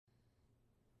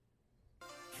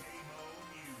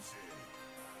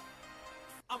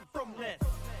that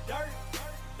dirt,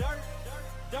 dirt,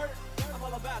 dirt. I'm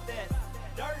all about that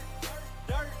dirt,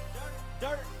 dirt,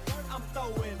 dirt. I'm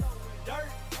throwing dirt,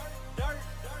 dirt,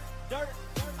 dirt.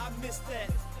 I miss that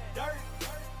dirt,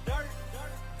 dirt,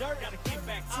 dirt. Gotta get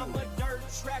back to I'm a dirt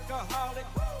trackaholic.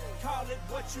 Call it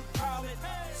what you call it.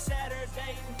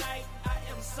 Saturday night, I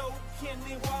am so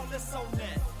Kenny Wallace on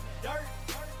that dirt,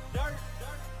 dirt,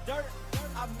 dirt.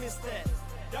 I miss that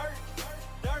dirt,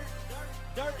 dirt,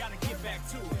 dirt. Gotta get back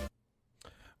to it.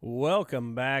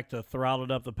 Welcome back to Throttled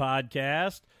Up the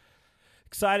Podcast.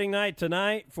 Exciting night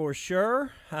tonight for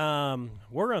sure. We're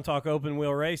going to talk open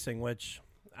wheel racing, which,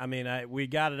 I mean, we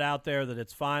got it out there that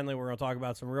it's finally, we're going to talk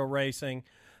about some real racing,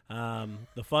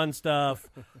 the fun stuff.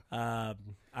 I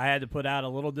had to put out a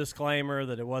little disclaimer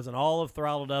that it wasn't all of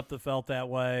Throttled Up that felt that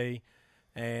way.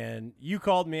 And you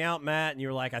called me out, Matt, and you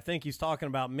were like, I think he's talking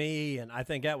about me, and I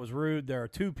think that was rude. There are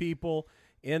two people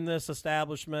in this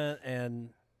establishment,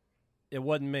 and it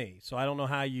wasn't me. So I don't know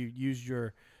how you used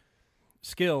your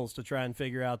skills to try and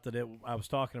figure out that I was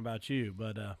talking about you.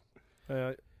 But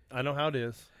I know how it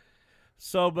is.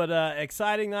 So,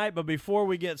 exciting night. But before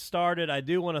we get started, I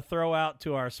do want to throw out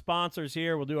to our sponsors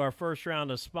here. We'll do our first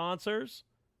round of sponsors.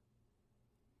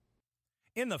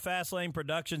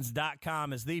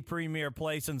 InTheFastLaneProductions.com is the premier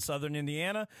place in Southern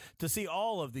Indiana to see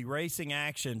all of the racing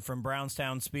action from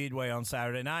Brownstown Speedway on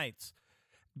Saturday nights.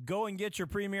 Go and get your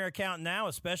premier account now,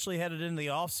 especially headed into the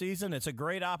off-season. It's a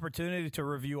great opportunity to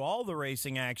review all the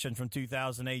racing action from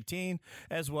 2018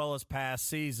 as well as past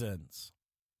seasons.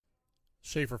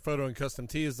 Schaefer Photo and Custom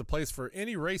Tee is the place for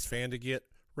any race fan to get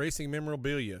racing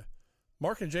memorabilia.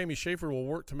 Mark and Jamie Schaefer will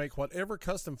work to make whatever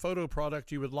custom photo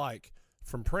product you would like,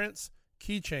 from prints,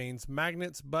 keychains,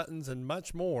 magnets, buttons, and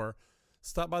much more.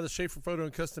 Stop by the Schaefer Photo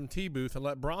and Custom Tee booth and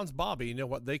let Bronze Bobby know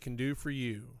what they can do for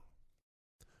you.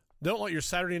 Don't let your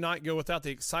Saturday night go without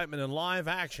the excitement and live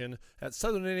action at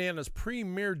Southern Indiana's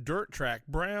premier dirt track,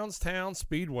 Brownstown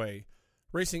Speedway.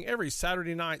 Racing every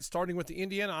Saturday night, starting with the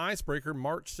Indiana Icebreaker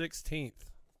March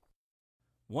 16th.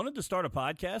 Wanted to start a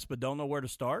podcast but don't know where to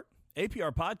start?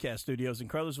 APR Podcast Studios in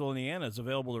Crothersville, Indiana is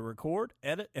available to record,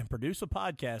 edit, and produce a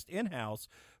podcast in-house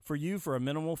for you for a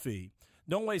minimal fee.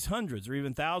 Don't waste hundreds or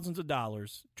even thousands of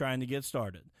dollars trying to get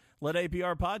started. Let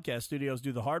APR Podcast Studios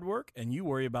do the hard work, and you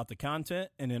worry about the content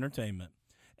and entertainment.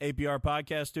 APR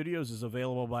Podcast Studios is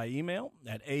available by email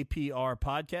at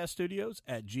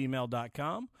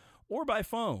aprpodcaststudios@gmail.com or by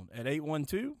phone at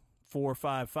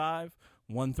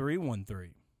 812-455-1313.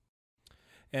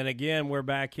 And again, we're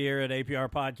back here at APR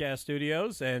Podcast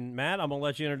Studios. And Matt, I'm going to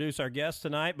let you introduce our guest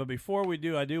tonight. But before we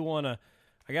do, I got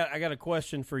a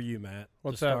question for you, Matt.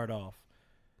 What's to start off?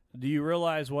 Do you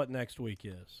realize what next week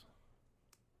is?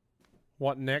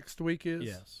 What next week is?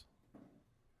 Yes.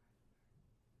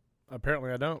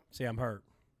 Apparently I don't. See, I'm hurt.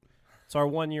 It's our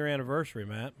 1-year anniversary,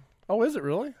 Matt. Oh, is it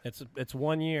really? It's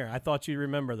 1 year. I thought you'd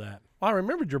remember that. I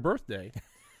remembered your birthday.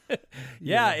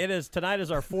 Yeah, it is. Tonight is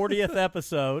our 40th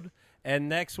episode. And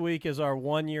next week is our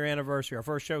 1-year anniversary. Our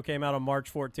first show came out on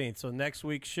March 14th. So next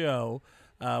week's show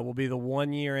will be the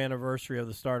 1-year anniversary of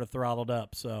the start of Throttled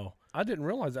Up. So I didn't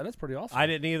realize that. That's pretty awesome. I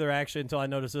didn't either, actually, until I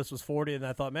noticed this was 40. And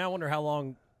I thought, man, I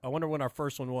wonder when our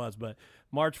first one was. But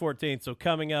March 14th. So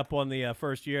coming up on the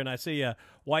first year. And I see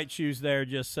White Shoes there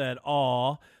just said,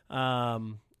 aw.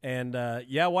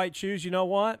 Yeah, White Shoes, you know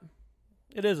what?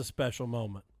 It is a special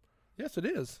moment. Yes, it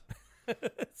is.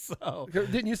 So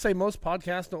didn't you say most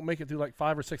podcasts don't make it through like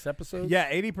 5 or 6 episodes? Yeah,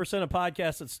 80% of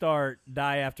podcasts that start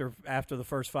die after the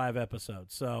first 5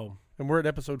 episodes. So, and we're at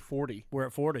episode 40. We're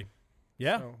at 40.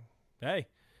 Yeah. So. Hey,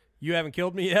 you haven't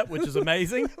killed me yet, which is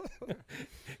amazing.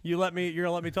 You're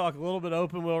gonna let me talk a little bit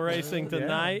open wheel racing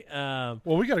tonight. Yeah.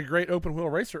 Well, we got a great open wheel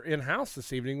racer in house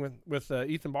this evening with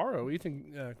Ethan Barrow.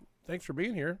 Ethan, thanks for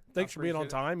being here. Thanks for being on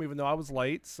time, even though I was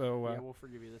late. So yeah, we'll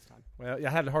forgive you this time. Well, I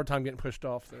had a hard time getting pushed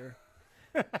off there.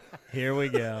 Here we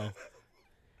go.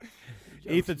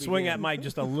 Ethan, swing that mic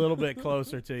just a little bit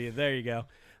closer to you. There you go.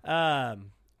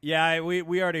 Yeah,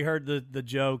 we already heard the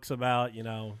jokes about,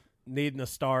 needing a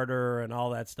starter and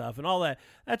all that stuff. And all that,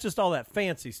 that's just all that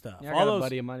fancy stuff. Yeah, I got a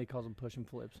buddy of mine, he calls them push and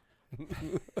flips.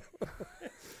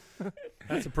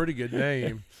 That's a pretty good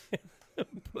name.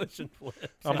 Push and flips.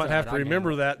 I might have to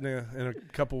remember that in a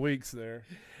couple weeks there.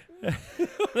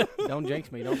 Don't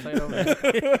jinx me. Don't say it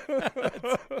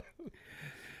over.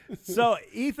 So,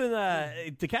 Ethan,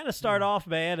 to kind of start off,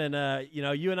 man, and,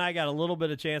 you and I got a little bit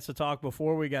of chance to talk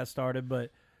before we got started, but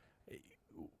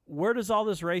where does all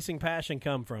this racing passion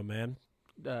come from, man?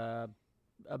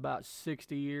 About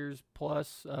 60 years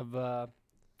plus of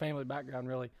family background,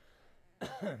 really.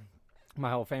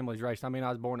 My whole family's raced. I mean,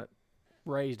 I was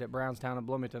raised at Brownstown and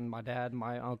Bloomington. My dad,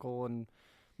 my uncle, and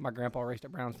my grandpa raced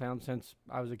at Brownstown since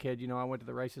I was a kid. I went to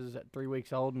the races at 3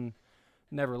 weeks old and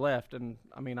never left. And,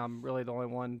 I mean, I'm really the only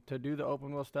one to do the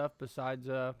open wheel stuff besides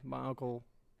my uncle,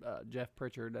 Jeff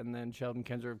Pritchard, and then Sheldon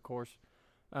Kinzer, of course.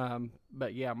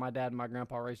 But, yeah, my dad and my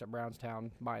grandpa raced at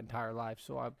Brownstown my entire life.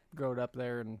 So I grew up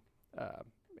there, and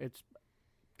it's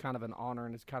kind of an honor,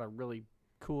 and it's kind of really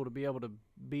cool to be able to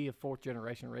be a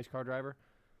fourth-generation race car driver,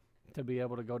 to be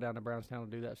able to go down to Brownstown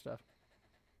and do that stuff.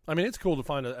 I mean, it's cool to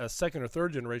find a second or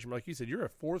third generation. But like you said, you're a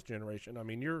fourth generation. I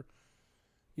mean, your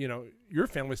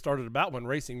family started about when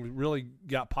racing really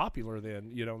got popular.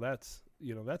 Then that's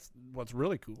what's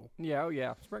really cool.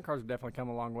 Yeah, sprint cars have definitely come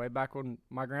a long way. Back when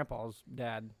my grandpa's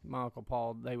dad, my Uncle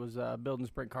Paul, they was building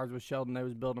sprint cars with Sheldon. They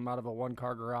was building them out of a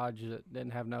one-car garage that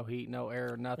didn't have no heat, no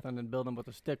air, nothing, and building them with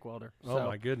a stick welder. Oh,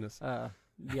 my goodness.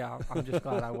 Yeah, I'm just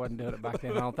glad I wasn't doing it back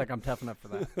then. I don't think I'm tough enough for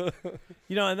that.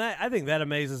 And I think that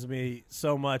amazes me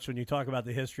so much when you talk about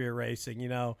the history of racing.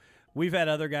 We've had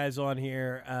other guys on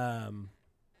here.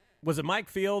 Was it Mike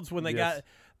Fields when they got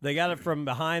it from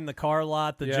behind the car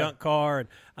lot, the junk car? And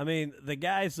I mean, the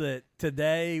guys that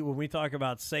today, when we talk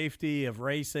about safety of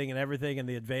racing and everything and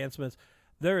the advancements,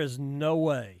 there is no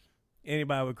way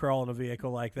anybody would crawl in a vehicle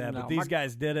like that. No, but these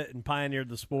guys did it and pioneered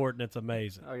the sport, and it's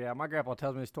amazing. Oh, yeah. My grandpa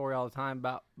tells me a story all the time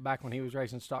about back when he was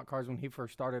racing stock cars when he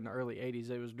first started in the early 80s.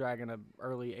 They was dragging an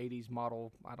early 80s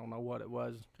model. I don't know what it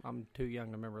was. I'm too young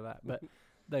to remember that. But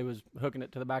they was hooking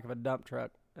it to the back of a dump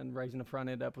truck and raising the front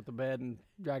end up with the bed and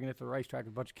dragging it to the racetrack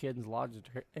with a bunch of kids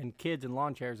and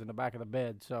lawn chairs in the back of the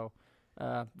bed. So,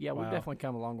 we've definitely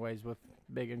come a long ways with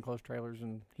big enclosed trailers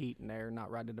and heat and air,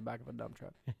 not riding in the back of a dump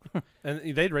truck.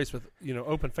 And they'd race with,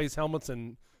 open face helmets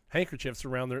and handkerchiefs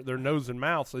around their nose and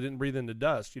mouth so they didn't breathe into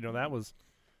dust. That was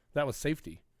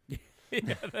safety.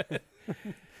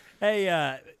 Hey,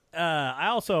 I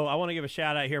want to give a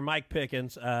shout out here, Mike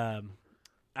Pickens.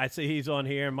 I see he's on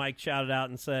here, and Mike shouted out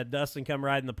and said, Dustin, come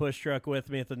ride in the push truck with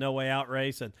me at the No Way Out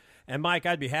race. And Mike,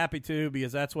 I'd be happy to,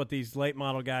 because that's what these late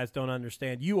model guys don't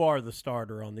understand. You are the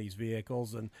starter on these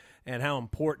vehicles and how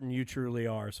important you truly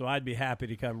are. So I'd be happy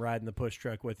to come ride in the push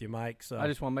truck with you, Mike. So I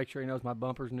just want to make sure he knows my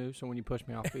bumper's new, so when you push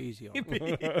me off, be easy on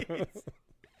me.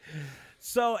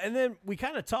 So, and then we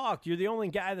kind of talked. You're the only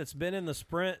guy that's been in the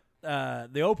sprint,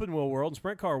 the open wheel world,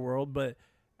 sprint car world, but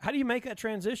how do you make that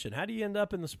transition? How do you end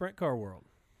up in the sprint car world?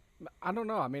 I don't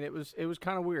know. I mean, it was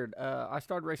kind of weird. I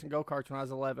started racing go-karts when I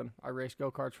was 11. I raced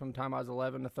go-karts from the time I was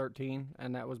 11 to 13,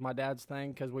 and that was my dad's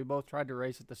thing because we both tried to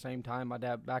race at the same time. My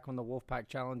dad, back when the Wolfpack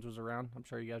Challenge was around, I'm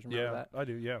sure you guys remember that. Yeah, I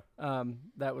do, yeah.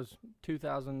 That was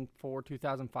 2004,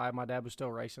 2005. My dad was still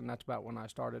racing. That's about when I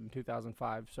started in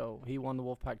 2005. So he won the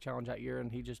Wolfpack Challenge that year,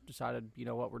 and he just decided,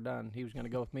 we're done. He was going to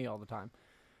go with me all the time.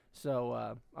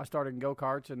 So I started in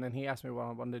go-karts, and then he asked me what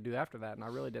I wanted to do after that, and I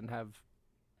really didn't have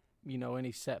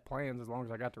any set plans as long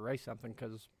as I got to race something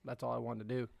because that's all I wanted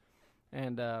to do.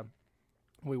 And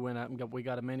we went up and we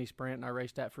got a mini sprint, and I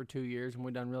raced that for 2 years, and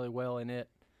we done really well in it.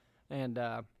 And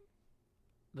the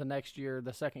next year,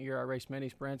 the second year I raced mini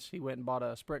sprints, he went and bought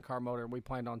a sprint car motor, and we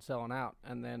planned on selling out.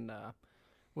 And then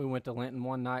we went to Linton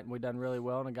one night, and we done really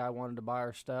well, and a guy wanted to buy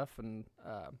our stuff, and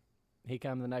he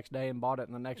came the next day and bought it,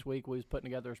 and the next week we was putting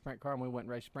together a sprint car, and we went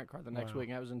and raced a sprint car the next week,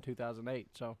 and that was in 2008.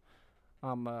 So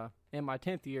I'm in my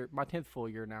 10th full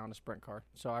year now in a sprint car.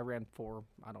 So I ran 4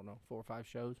 or 5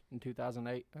 shows in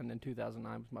 2008, and then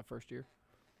 2009 was my first year.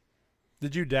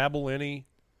 Did you dabble in any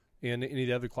of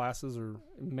the other classes or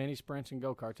mini sprints and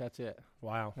go-karts? That's it.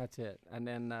 Wow. That's it. And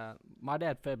then my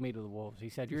dad fed me to the wolves. He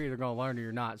said, you're either going to learn or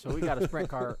you're not. So we got a sprint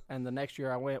car, and the next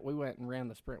year we went and ran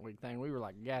the sprint week thing. We were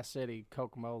like Gas City,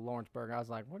 Kokomo, Lawrenceburg. I was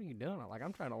like, what are you doing?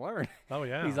 I'm trying to learn. Oh,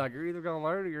 yeah. He's like, you're either going to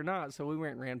learn or you're not. So we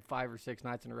went and ran 5 or 6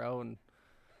 nights in a row, and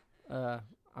I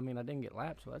didn't get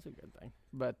lapped, so that's a good thing.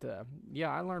 But,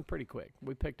 I learned pretty quick.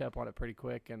 We picked up on it pretty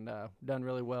quick and done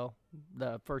really well.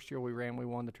 The first year we ran, we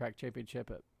won the track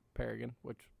championship at Paragon,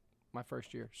 which my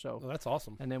first year. So that's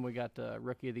awesome. And then we got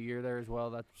Rookie of the Year there as well.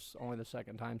 That's only the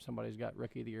second time somebody's got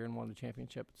Rookie of the Year and won the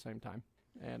championship at the same time.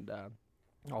 And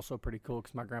also pretty cool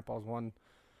because my grandpa's won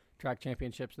track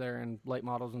championships there and late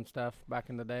models and stuff back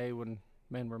in the day when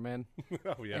men were men.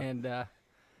 Oh, yeah. And I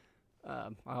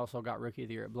also got Rookie of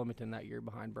the Year at Bloomington that year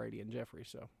behind Brady and Jeffrey,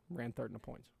 so ran third in the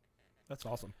points. That's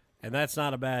awesome. And that's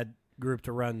not a bad group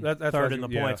to run that's third in the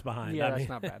points behind. Yeah, that's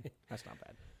not bad. That's not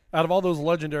bad. Out of all those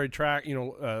legendary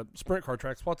sprint car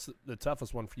tracks, what's the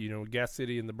toughest one for you? Gas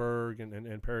City and the Berg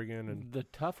and Paragon? And the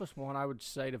toughest one I would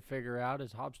say to figure out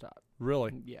is Hobstadt.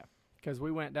 Really? Yeah, because we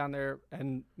went down there,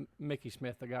 and Mickey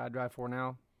Smith, the guy I drive for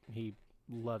now, he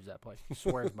loves that place. He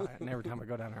swears by it. And every time I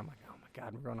go down there, I'm like, oh, my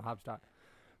God, we're going to Hobstadt.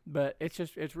 But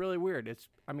it's really weird. It's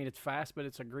fast, but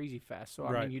it's a greasy fast. So,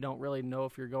 Right. you don't really know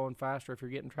if you're going fast or if you're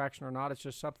getting traction or not. It's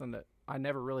just something that I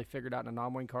never really figured out in a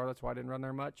non-wing car. That's why I didn't run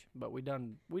there much. But we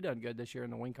done good this year in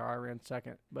the wing car. I ran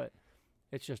second. But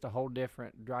it's just a whole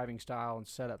different driving style and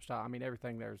setup style. I mean,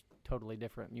 everything there is totally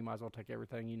different. You might as well take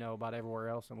everything you know about everywhere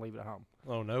else and leave it at home.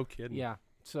 Oh, no kidding. Yeah.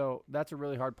 So that's a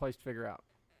really hard place to figure out.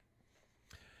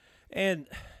 And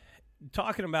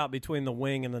talking about between the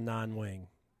wing and the non-wing,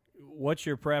 what's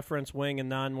your preference, wing and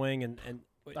non-wing, and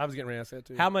I was getting ready to ask that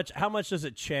too. how much does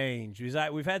it change?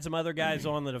 Because we've had some other guys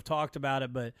on that have talked about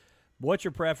it, but what's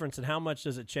your preference and how much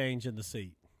does it change in the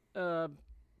seat?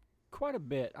 Quite a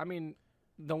bit. I mean,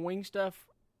 the wing stuff,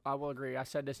 I will agree. I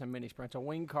said this in mini sprints. A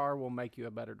wing car will make you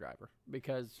a better driver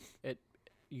because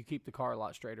you keep the car a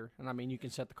lot straighter. And, I mean, you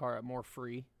can set the car up more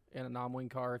free in a non-wing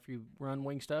car if you run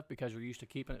wing stuff because you're used to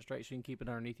keeping it straight so you can keep it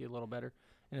underneath you a little better.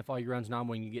 And if all you run's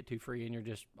non-wing, you get too free and you're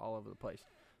just all over the place.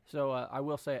 So I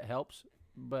will say it helps,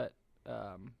 but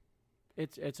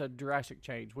it's a drastic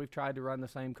change. We've tried to run the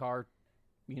same car,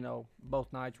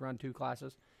 both nights, run 2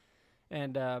 classes.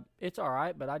 And it's all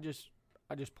right, but I just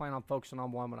plan on focusing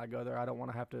on one when I go there. I don't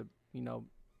want to have to,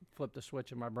 flip the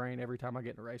switch in my brain every time I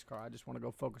get in a race car. I just want to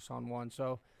go focus on one.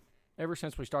 So ever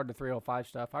since we started the 305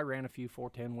 stuff, I ran a few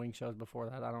 410 wing shows before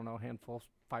that. I don't know, a handful,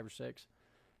 5 or 6.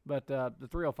 But the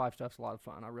 305 stuff's a lot of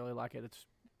fun. I really like it. It's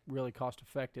really cost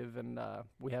effective, and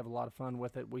we have a lot of fun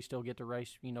with it. We still get to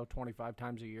race, 25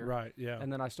 times a year. Right, yeah.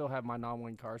 And then I still have my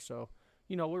non-wing car, so,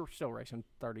 we're still racing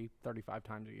 30, 35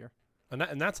 times a year.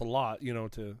 And that's a lot,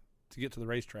 to get to the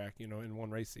racetrack, in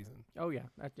one race season. Oh, yeah.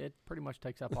 It pretty much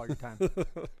takes up all your time.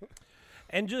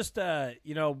 And just,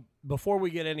 before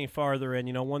we get any farther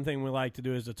in, one thing we like to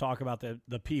do is to talk about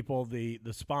the people, the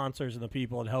sponsors and the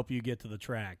people that help you get to the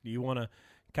track. Do you want to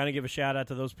kind of give a shout-out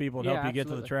to those people that help you get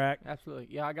to the track? Absolutely.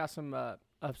 Yeah, I got some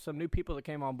new people that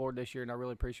came on board this year, and I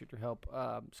really appreciate your help.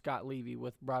 Scott Levy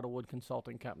with Bridalwood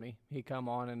Consulting Company. He come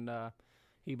on and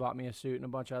he bought me a suit and a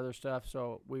bunch of other stuff,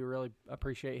 so we really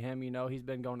appreciate him. He's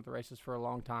been going to the races for a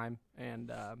long time,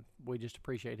 and we just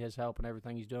appreciate his help and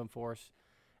everything he's doing for us.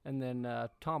 And then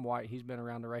Tom White, he's been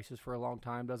around the races for a long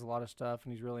time, does a lot of stuff,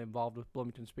 and he's really involved with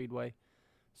Bloomington Speedway.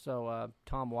 So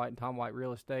Tom White and Tom White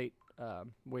Real Estate,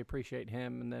 we appreciate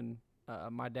him. And then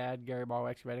my dad, Gary Barrow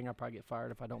Excavating, I'll probably get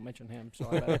fired if I don't mention him. So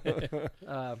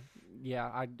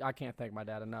I can't thank my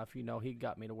dad enough. He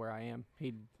got me to where I am.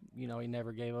 He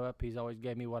never gave up. He's always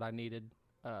gave me what I needed.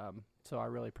 So I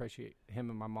really appreciate him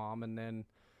and my mom. And then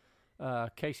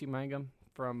Casey Mangum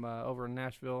from over in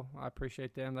Nashville, I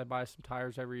appreciate them. They buy us some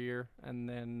tires every year. And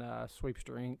then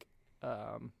Sweepster Inc.,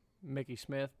 Mickey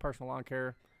Smith, Personal Lawn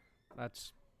Care.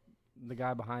 That's the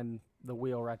guy behind the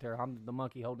wheel right there. I'm the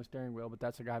monkey holding the steering wheel, but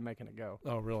that's the guy making it go.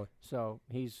 Oh, really? So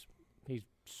he's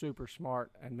super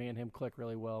smart, and me and him click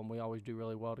really well, and we always do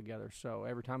really well together. So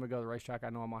every time we go to the racetrack, I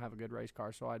know I'm going to have a good race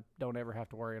car, so I don't ever have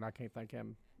to worry, and I can't thank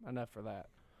him enough for that.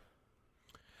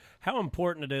 How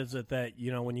important it is that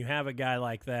when you have a guy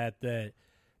like that,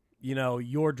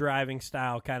 your driving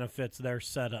style kind of fits their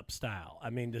setup style.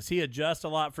 I mean, does he adjust a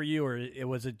lot for you, or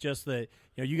was it just that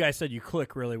you guys said you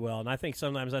click really well? And I think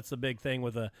sometimes that's the big thing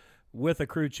with a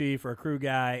crew chief or a crew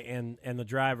guy and the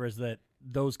driver is that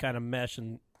those kind of mesh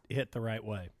and hit the right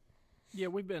way. Yeah,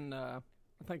 we've been.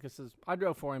 I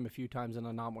drove for him a few times in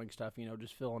the non-wing stuff.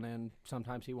 Just filling in.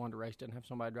 Sometimes he wanted to race, didn't have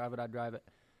somebody drive it, I'd drive it.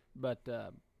 But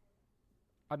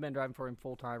I've been driving for him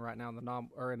full time right now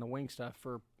in the wing stuff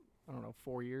for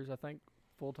 4 years, I think,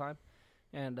 full time.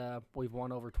 And we've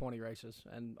won over 20 races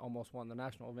and almost won the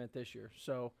national event this year.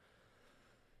 So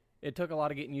it took a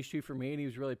lot of getting used to for me, and he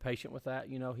was really patient with that.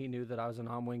 He knew that I was a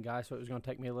non-wing guy, so it was going to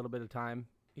take me a little bit of time,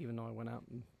 even though I went out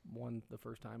and won the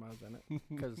first time I was in it.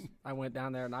 Because I went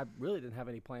down there, and I really didn't have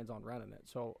any plans on running it.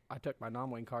 So I took my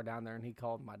non-wing car down there, and he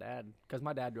called my dad, because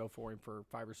my dad drove for him for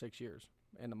 5 or 6 years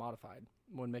in the modified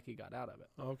when Mickey got out of it.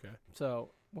 Oh, okay.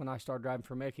 So when I started driving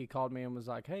for Mickey, he called me and was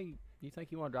like, hey, you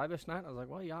think you want to drive this night? I was like,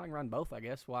 well, yeah, I can run both, I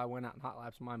guess. Well, I went out in hot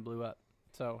laps and mine blew up.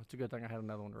 So it's a good thing I had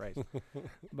another one to race.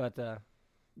 But,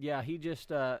 yeah, he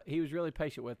just he was really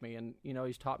patient with me. And,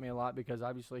 he's taught me a lot because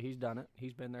obviously he's done it.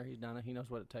 He's been there. He's done it. He knows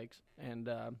what it takes. And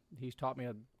he's taught me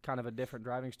a kind of a different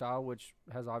driving style, which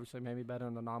has obviously made me better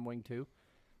in the non-wing too.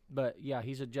 But, yeah,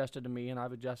 he's adjusted to me, and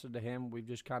I've adjusted to him. We've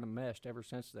just kind of meshed ever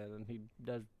since then, and he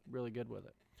does really good with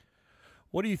it.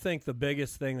 What do you think the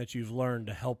biggest thing that you've learned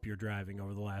to help your driving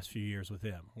over the last few years with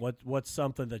him? What's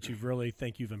something that you really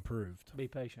think you've improved? Be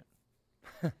patient.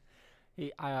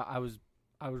 I was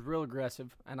real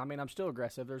aggressive, and I mean I'm still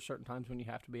aggressive. There's certain times when you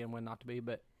have to be and when not to be,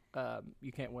 but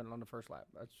you can't win it on the first lap.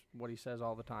 That's what he says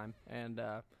all the time. And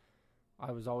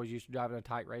I was always used to driving a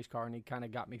tight race car, and he kind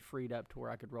of got me freed up to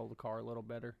where I could roll the car a little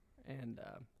better, and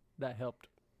that helped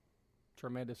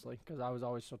tremendously because I was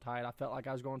always so tight. I felt like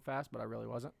I was going fast, but I really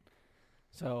wasn't.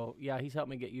 So, yeah, he's helped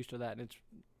me get used to that, and it's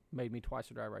made me twice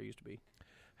the driver I used to be.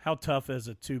 How tough is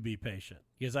it to be patient?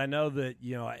 Because I know that,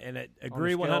 and I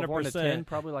agree On a scale of 100%. 1 to 10,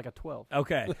 probably like a 12.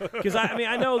 Okay. Because,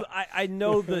 I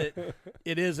know that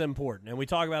it is important, and we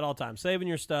talk about it all the time, saving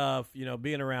your stuff,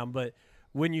 being around. But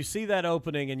when you see that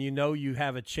opening and you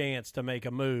have a chance to make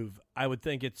a move, I would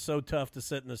think it's so tough to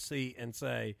sit in the seat and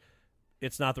say,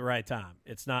 it's not the right time.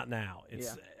 It's not now.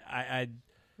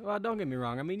 Well, don't get me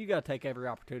wrong. I mean, you got to take every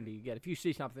opportunity you get. If you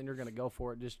see something, you're going to go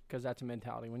for it just because that's a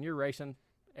mentality. When you're racing,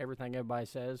 everything everybody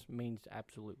says means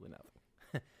absolutely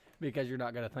nothing because you're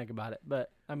not going to think about it.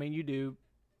 But, I mean, you do.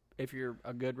 If you're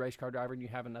a good race car driver and you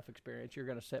have enough experience, you're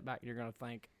going to sit back and you're going to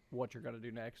think what you're going to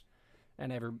do next.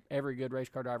 And every good race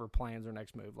car driver plans their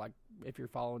next move. Like, if you're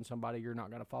following somebody, you're not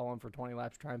going to follow them for 20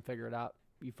 laps, try and figure it out.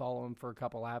 You follow them for a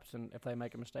couple laps, and if they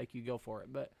make a mistake, you go for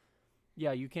it. But,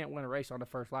 yeah, you can't win a race on the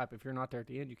first lap. If you're not there at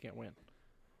the end, you can't win.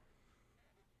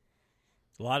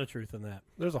 A lot of truth in that.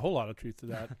 There's a whole lot of truth to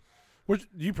that. Which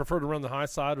do you prefer to run the high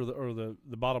side or the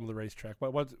bottom of the racetrack?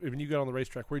 When you get on the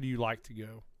racetrack, where do you like to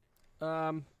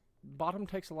go? Bottom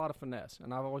takes a lot of finesse,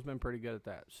 and I've always been pretty good at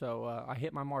that. So I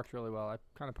hit my marks really well. I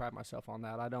kind of pride myself on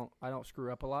that. I don't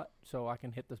screw up a lot, so I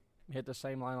can hit the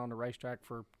same line on the racetrack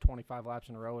for 25 laps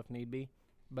in a row if need be.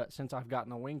 But since I've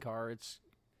gotten a wing car, it's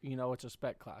a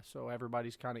spec class, so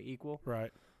everybody's kind of equal.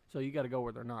 Right. So you got to go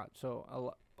where they're not.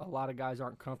 So a lot of guys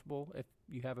aren't comfortable if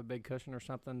you have a big cushion or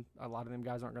something. A lot of them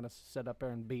guys aren't going to sit up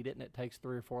there and beat it, and it takes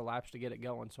 3 or 4 laps to get it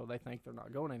going. So they think they're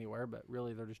not going anywhere, but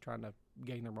really they're just trying to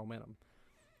gain their momentum.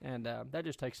 And that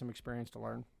just takes some experience to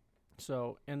learn.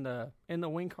 So in the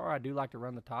wing car, I do like to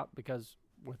run the top because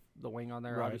with the wing on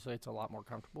there, right, obviously it's a lot more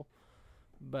comfortable.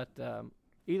 But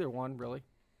either one, really,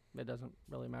 it doesn't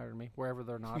really matter to me. Wherever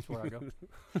they're not, is where I go.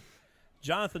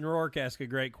 Jonathan Rourke asked a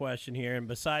great question here. And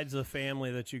besides the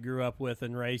family that you grew up with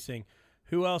in racing,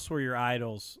 who else were your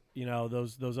idols?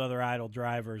 Those other idol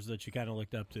drivers that you kind of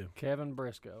looked up to. Kevin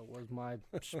Briscoe was my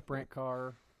sprint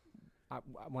car.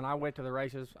 When I went to the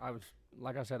races,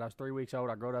 like I said, I was 3 weeks old.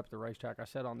 I grew up at the racetrack. I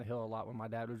sat on the hill a lot when my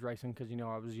dad was racing because,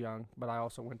 I was young. But I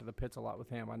also went to the pits a lot with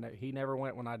him. He never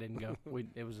went when I didn't go.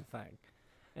 It was a thing.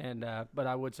 And but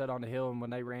I would sit on the hill, and when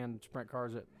they ran sprint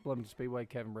cars at Bloomington Speedway,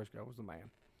 Kevin Briscoe was the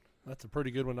man. That's a pretty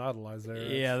good one to idolize there.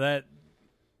 Yeah,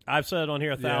 I've said it on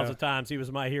here 1,000 times. He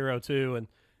was my hero too,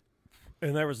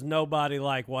 and there was nobody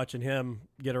like watching him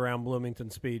get around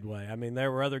Bloomington Speedway. I mean,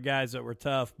 there were other guys that were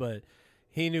tough, but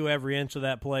he knew every inch of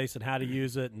that place and how to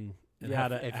use it and how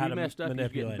to if how you to messed up,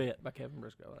 manipulate you get it. bit by Kevin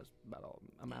Briscoe. That's about all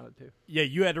it amounted to. Yeah,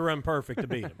 you had to run perfect to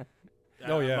beat him.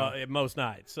 Oh yeah, most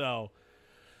nights. So.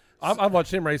 I've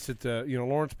watched him race at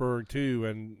Lawrenceburg too,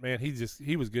 and man,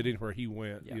 he was good anywhere he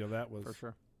went. Yeah, that was for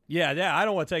sure. Yeah. I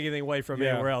don't want to take anything away from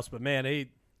anywhere else, but man, I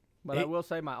will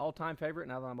say my all-time favorite.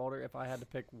 Now that I'm older, if I had to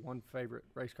pick one favorite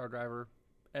race car driver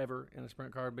ever in a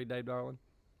sprint car, it'd be Dave Darling.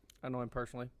 I know him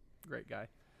personally. Great guy.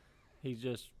 I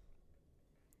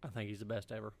think he's the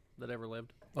best ever that ever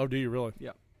lived. Oh, do you really?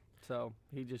 Yeah. So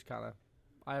he just kind of.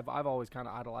 I've always kind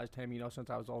of idolized him,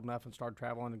 since I was old enough and started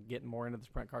traveling and getting more into the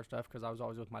sprint car stuff because I was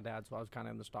always with my dad, so I was kind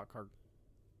of in the stock car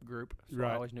group, so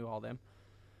right. I always knew all them.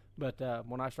 But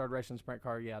when I started racing sprint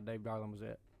car, Dave Darling was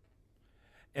it.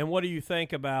 And what do you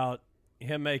think about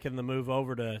him making the move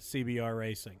over to CBR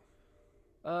Racing?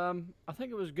 I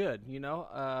think it was good,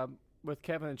 with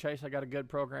Kevin and Chase, I got a good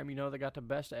program. They got the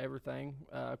best of everything.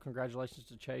 Congratulations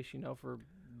to Chase, for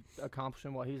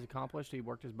accomplishing what he's accomplished. He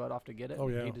worked his butt off to get it. Oh,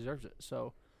 yeah. He deserves it.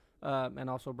 So, and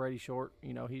also Brady Short,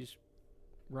 he's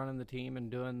running the team and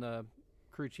doing the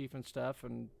crew chief and stuff,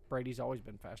 and Brady's always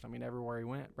been fast. I mean, everywhere he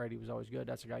went, Brady was always good.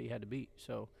 That's the guy you had to beat.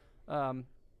 So,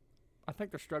 I think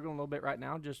they're struggling a little bit right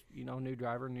now. Just, new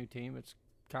driver, new team. It's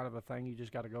kind of a thing you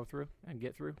just got to go through and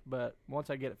get through. But once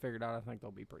I get it figured out, I think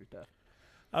they'll be pretty tough.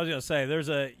 I was going to say, there's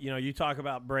you talk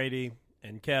about Brady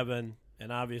and Kevin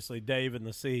and obviously Dave in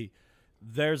the C.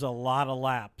 There's a lot of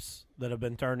laps that have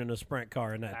been turned into a sprint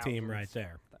car in that Thousands. team right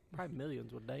there. Probably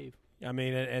millions with Dave. I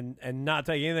mean, and not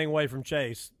taking anything away from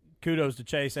Chase. Kudos to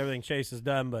Chase, everything Chase has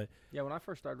done. But yeah, when I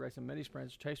first started racing mini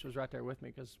sprints, Chase was right there with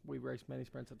me because we raced mini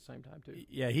sprints at the same time too.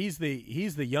 Yeah, he's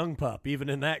the young pup, even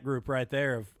in that group right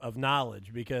there of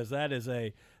knowledge, because that's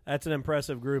an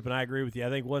impressive group, and I agree with you. I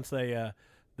think once they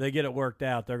get it worked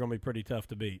out, they're going to be pretty tough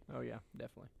to beat. Oh yeah,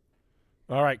 definitely.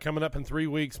 All right, coming up in 3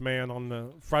 weeks, man. On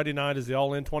the Friday night is the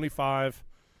All In 25.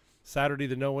 Saturday,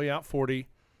 the No Way Out 40.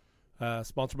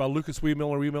 Sponsored by Lucas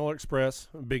Weemiller, Weemiller Express.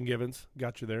 Bing Givens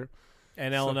got you there.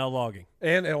 And L&L Logging.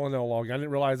 And L&L Logging. I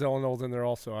didn't realize L&L was in there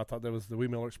also. I thought that was the Wee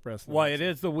Miller Express. Well, it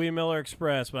is the Wee Miller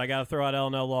Express, but I got to throw out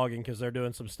L&L Logging because they're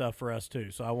doing some stuff for us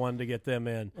too. So I wanted to get them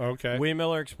in. Okay. Wee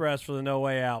Miller Express for the No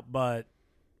Way Out, but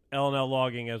L&L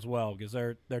Logging as well because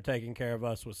they're taking care of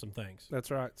us with some things.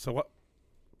 That's right. So what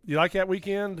you like that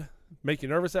weekend? Make you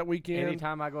nervous that weekend?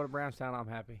 Anytime I go to Brownstown, I'm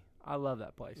happy. I love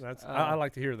that place. That's I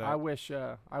like to hear that. I wish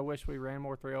we ran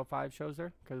more 305 shows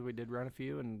there because we did run a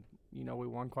few, and we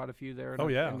won quite a few there.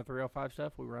 In the 305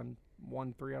 stuff, we won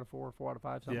 3 out of 4, 4 out of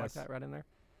 5, something like that, right in there.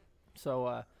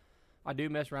 So I do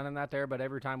miss running that there, but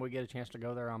every time we get a chance to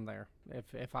go there, I'm there.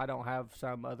 If I don't have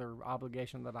some other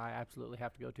obligation that I absolutely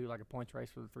have to go to, like a points race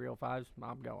for the 305s,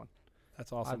 I'm going.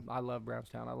 That's awesome. I love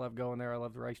Brownstown. I love going there. I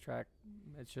love the racetrack.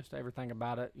 It's just everything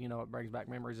about it. It brings back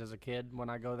memories as a kid. When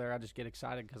I go there, I just get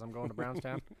excited because I'm going to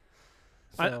Brownstown.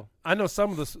 So I know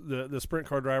some of the sprint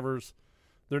car drivers,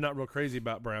 they're not real crazy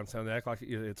about Brownstown. They act like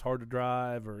it's hard to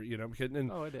drive, or it is.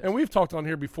 And we've talked on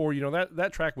here before.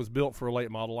 That track was built for a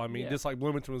late model. I mean, just like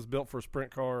Bloomington was built for a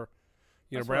sprint car.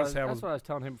 Brownstown that's what I was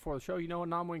telling him before the show. When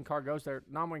non-wing car goes there,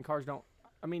 non-wing cars don't.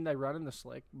 I mean, they run in the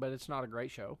slick, but it's not a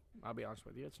great show. I'll be honest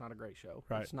with you. It's not a great show.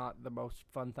 Right. It's not the most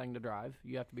fun thing to drive.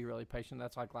 You have to be really patient.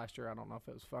 That's like last year. I don't know if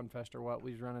it was Fun Fest or what.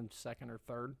 We was running second or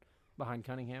third behind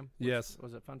Cunningham. Yes.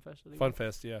 Was it Fun Fest? Fun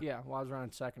Fest, yeah. Yeah, well, I was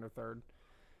running second or third.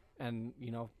 And,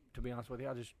 to be honest with you,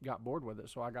 I just got bored with it.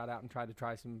 So I got out and tried to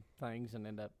try some things and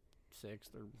ended up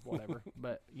sixth or whatever.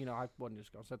 But, I wasn't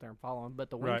just going to sit there and follow them.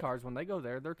 But the wing cars, when they go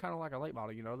there, they're kind of like a late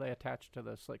model. They attach to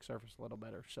the slick surface a little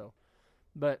better. So.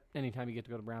 But anytime you get to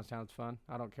go to Brownstown, it's fun.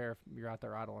 I don't care if you're out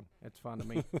there idling. It's fun to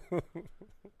me.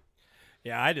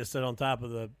 Yeah, I just sit on top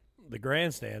of the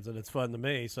grandstands, and it's fun to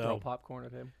me. So throw popcorn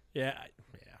at him. Yeah.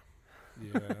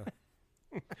 Yeah.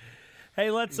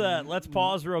 Hey, let's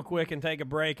pause real quick and take a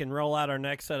break and roll out our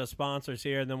next set of sponsors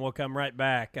here, and then we'll come right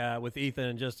back with Ethan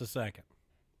in just a second.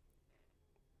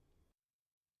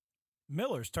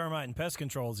 Miller's Termite and Pest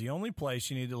Control is the only place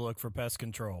you need to look for pest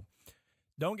control.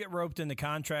 Don't get roped into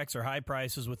contracts or high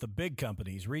prices with the big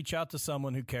companies. Reach out to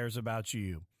someone who cares about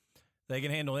you. They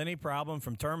can handle any problem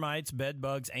from termites, bed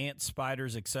bugs, ants,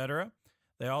 spiders, etc.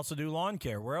 They also do lawn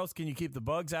care. Where else can you keep the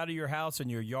bugs out of your house and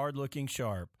your yard looking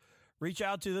sharp? Reach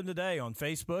out to them today on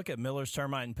Facebook at Miller's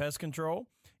Termite and Pest Control.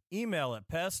 Email at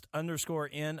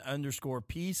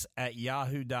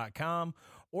pest_n_peace@yahoo.com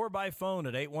or by phone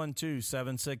at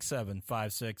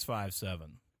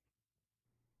 812-767-5657.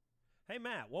 Hey,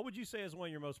 Matt, what would you say is one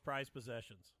of your most prized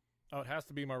possessions? Oh, it has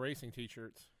to be my racing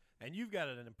T-shirts. And you've got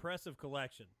an impressive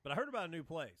collection. But I heard about a new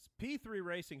place.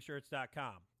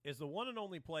 P3RacingShirts.com is the one and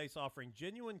only place offering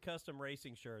genuine custom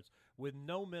racing shirts with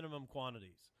no minimum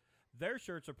quantities. Their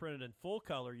shirts are printed in full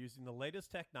color using the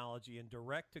latest technology in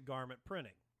direct-to-garment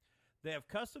printing. They have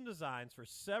custom designs for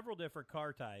several different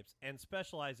car types and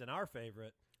specialize in our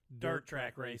favorite, dirt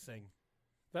track racing.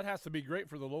 That has to be great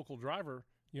for the local driver.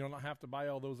 You don't have to buy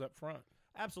all those up front.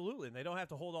 Absolutely, and they don't have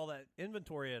to hold all that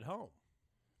inventory at home.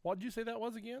 What did you say that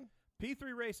was again?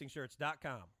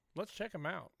 P3RacingShirts.com. Let's check them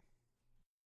out.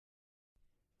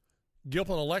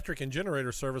 Gilpin Electric and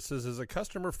Generator Services is a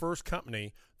customer-first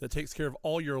company that takes care of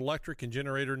all your electric and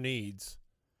generator needs.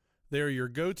 They are your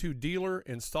go-to dealer,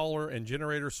 installer, and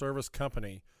generator service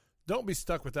company. Don't be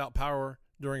stuck without power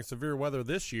during severe weather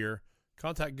this year.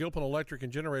 Contact Gilpin Electric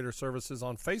and Generator Services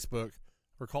on Facebook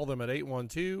or call them at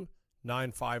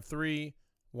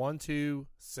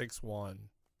 812-953-1261.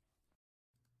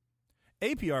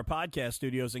 APR Podcast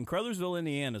Studios in Crothersville,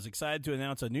 Indiana is excited to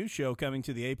announce a new show coming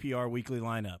to the APR weekly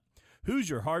lineup.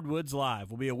 Hoosier Hardwoods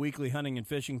Live will be a weekly hunting and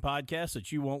fishing podcast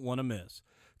that you won't want to miss.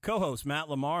 Co-hosts Matt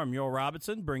Lamar and Muriel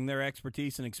Robinson bring their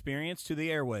expertise and experience to the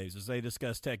airwaves as they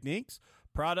discuss techniques,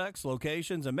 products,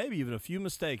 locations, and maybe even a few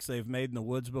mistakes they've made in the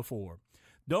woods before.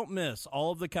 Don't miss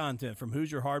all of the content from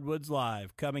Hoosier Hardwoods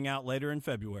Live coming out later in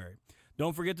February.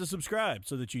 Don't forget to subscribe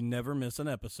so that you never miss an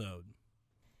episode.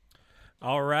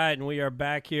 All right, and we are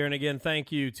back here. And again,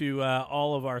 thank you to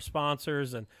all of our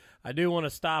sponsors. And I do want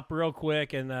to stop real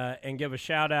quick and give a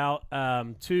shout-out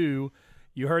to,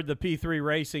 you heard the P3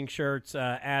 Racing Shirts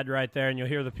ad right there, and you'll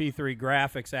hear the P3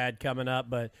 Graphics ad coming up.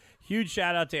 But huge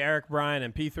shout-out to Eric Bryan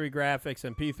and P3 Graphics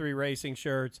and P3 Racing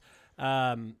Shirts.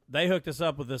 They hooked us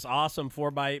up with this awesome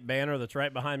 4x8 banner that's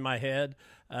right behind my head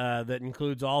that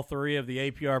includes all three of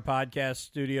the APR Podcast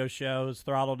Studio shows,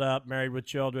 Throttled Up, Married with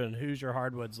Children, and Hoosier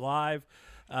Hardwoods Live.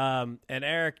 And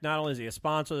Eric, not only is he a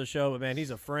sponsor of the show, but, man,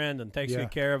 he's a friend and takes good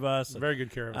care of us. Very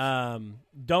good care of us.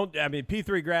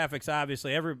 P3 Graphics,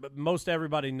 obviously, most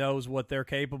everybody knows what they're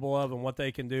capable of and what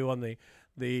they can do on the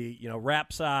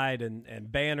wrap side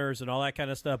and banners and all that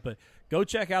kind of stuff. But go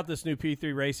check out this new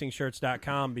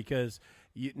P3RacingShirts.com because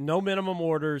No minimum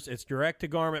orders. It's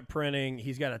direct-to-garment printing.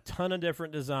 He's got a ton of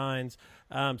different designs.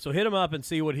 So hit him up and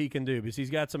see what he can do because he's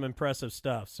got some impressive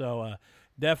stuff. So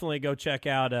definitely go check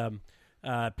out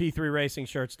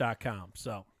p3racingshirts.com.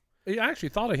 So I actually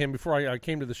thought of him before I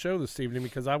came to the show this evening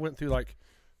because I went through like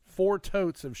 4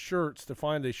 totes of shirts to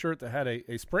find a shirt that had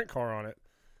a sprint car on it.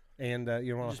 And,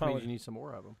 you know, Just means you need some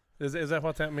more of them. Is that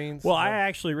what that means? Well, I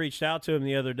actually reached out to him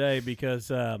the other day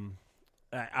because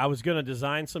I was going to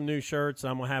design some new shirts.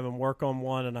 I'm going to have him work on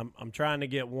one, and I'm trying to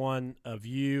get one of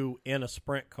you in a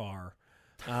sprint car.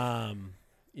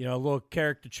 You know, a little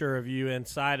caricature of you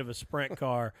inside of a sprint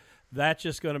car. That's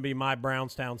just going to be my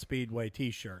Brownstown Speedway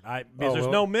T-shirt. Because there's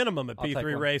no minimum at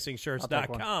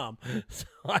p3racingshirts.com, so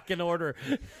I can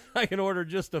order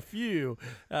just a few,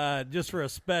 just for a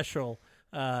special.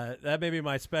 That may be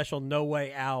my special No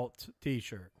Way Out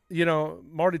T-shirt. You know,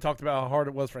 Marty talked about how hard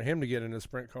it was for him to get in a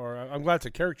sprint car. I'm glad it's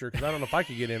a caricature because I don't know if I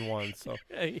could get in one. So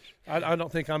I don't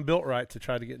think I'm built right to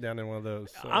try to get down in one of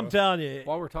those. So. I'm telling you.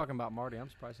 While we're talking about Marty, I'm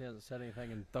surprised he hasn't said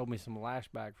anything and thrown me some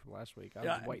lashback from last week. I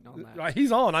was waiting on that.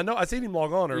 He's on. I know. I seen him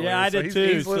log on earlier. Yeah, I did too.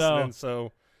 He's listening.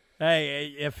 So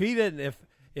hey, if he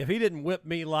didn't whip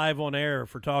me live on air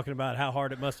for talking about how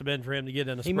hard it must have been for him to get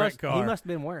in a sprint car, he must have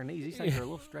been wearing these. These things are a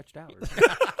little stretched out.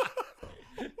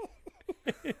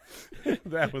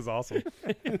 That was awesome.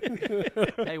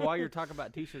 Hey, while you're talking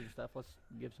about T-shirts and stuff, let's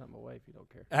give something away if you don't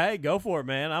care. Hey, go for it,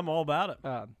 man. I'm all about it.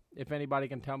 If anybody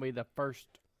can tell me the first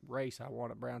race I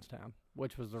won at Brownstown,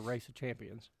 which was the Race of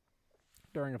Champions,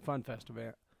 during a Fun Fest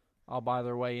event, I'll buy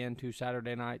their way into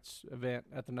Saturday night's event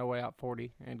at the No Way Out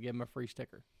 40 and give them a free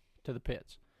sticker to the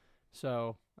pits.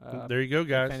 So there you go,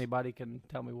 guys. If anybody can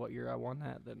tell me what year I won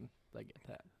that, then they get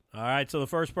that. All right, so the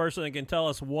first person that can tell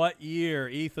us what year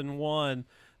Ethan won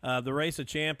the Race of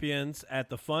Champions at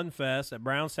the Fun Fest at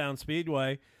Brownstown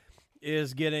Speedway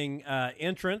is getting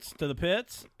entrance to the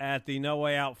pits at the No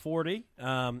Way Out 40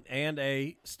 and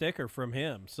a sticker from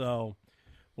him. So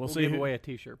we'll see. Give away a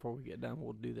T-shirt before we get done.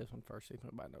 We'll do this one first, see if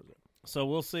anybody knows it. So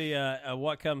we'll see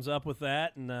what comes up with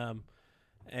that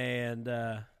and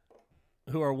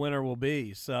who our winner will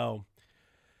be. So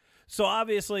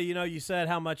obviously, you know, you said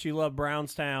how much you love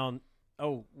Brownstown.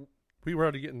 Oh, we were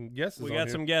already getting guesses. We got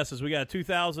some guesses. We got a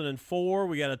 2004.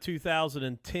 We got a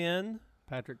 2010.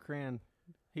 Patrick Cran,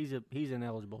 he's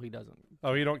ineligible. He doesn't.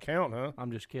 Oh, you don't count, huh?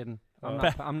 I'm just kidding.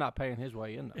 I'm not paying his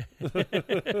way in though.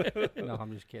 No,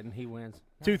 I'm just kidding. He wins.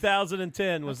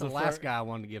 2010 was the last guy I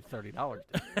wanted to give $30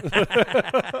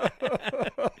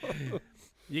 to.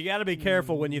 You got to be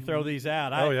careful when you throw these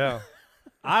out. Yeah.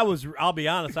 I'll be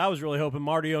honest, I was really hoping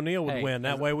Marty O'Neill would win.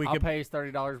 That way I'll pay his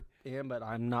 $30 in, but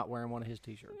I'm not wearing one of his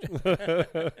T-shirts.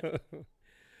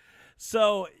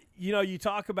 So, you know, you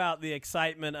talk about the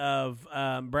excitement of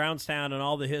Brownstown and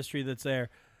all the history that's there.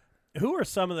 Who are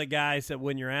some of the guys that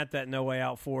when you're at that No Way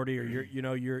Out 40 or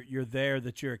you're there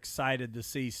that you're excited to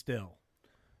see still?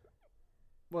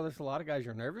 Well, there's a lot of guys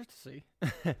you're nervous to see.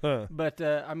 But,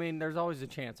 I mean, there's always a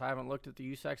chance. I haven't looked at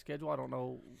the USAC schedule. I don't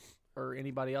know, or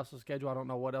anybody else's schedule. I don't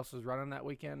know what else is running that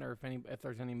weekend or if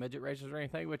there's any midget races or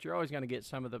anything. But you're always going to get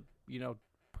some of the, you know,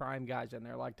 prime guys in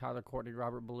there like Tyler Courtney,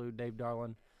 Robert Ballou, Dave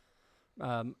Darlin.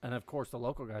 And, of course, the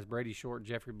local guys, Brady Short,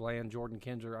 Jeffrey Bland, Jordan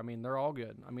Kinzer. I mean, they're all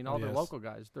good. I mean, all the local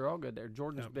guys, they're all good there.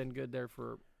 Jordan's been good there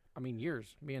for,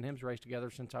 years. Me and him's raced together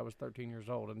since I was 13 years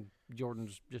old, and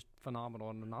Jordan's just phenomenal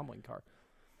in the non-wing car.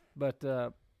 But,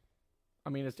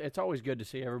 it's always good to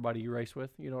see everybody you race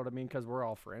with, you know what I mean, because we're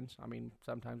all friends. I mean,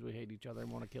 sometimes we hate each other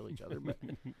and want to kill each other, but,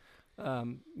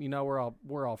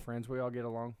 we're all friends. We all get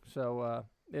along. So,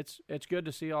 it's good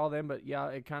to see all them, but, yeah,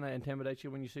 it kind of intimidates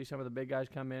you when you see some of the big guys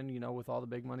come in, you know, with all the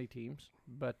big money teams.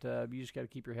 But you just got to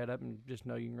keep your head up and just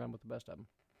know you can run with the best of them.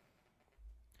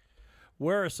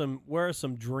 Where are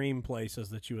some dream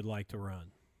places that you would like to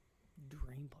run?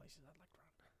 Dream places I'd like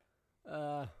to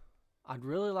run? I'd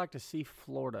really like to see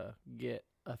Florida get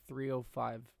a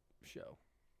 305 show,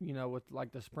 you know, with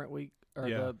like the sprint week or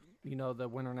the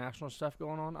winter national stuff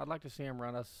going on. I'd like to see them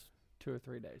run us 2 or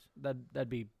 3 days. That'd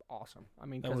be awesome. I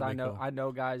mean, because I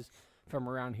know guys from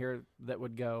around here that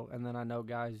would go, and then I know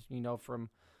guys, you know, from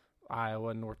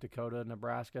Iowa, North Dakota,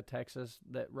 Nebraska, Texas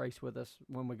that race with us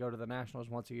when we go to the nationals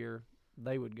once a year.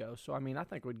 They would go. So I mean, I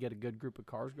think we'd get a good group of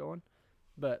cars going.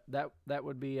 But that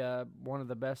would be one of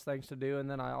the best things to do. And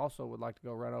then I also would like to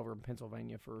go run over in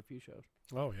Pennsylvania for a few shows.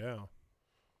 Oh, yeah.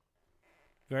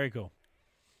 Very cool.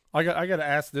 I got to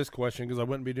ask this question because I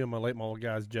wouldn't be doing my late model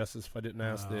guys justice if I didn't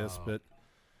ask this. But,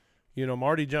 you know,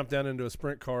 Marty jumped down into a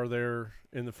sprint car there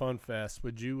in the Fun Fest.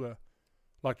 Would you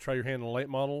like to try your hand on a late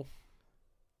model?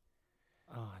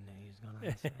 Oh, I knew he was going to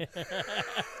ask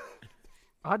that.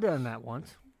 I done that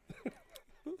once.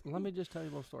 let me just tell you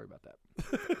a little story about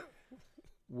that.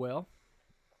 Well,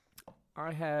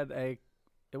 I had it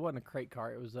wasn't a crate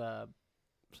car. It was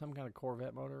some kind of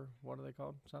Corvette motor. What are they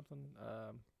called? Something.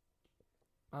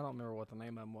 I don't remember what the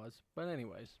name of them was. But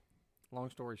anyways, long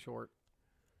story short,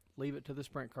 leave it to the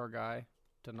sprint car guy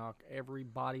to knock every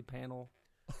body panel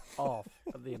off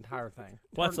of the entire thing.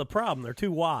 Well, that's the problem. They're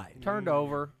too wide. Turned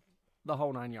over the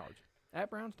whole 9 yards at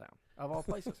Brownstown, of all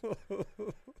places.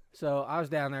 So I was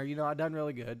down there. I done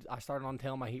really good. I started on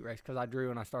tail my heat race because I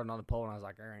drew and I started on the pole, and I was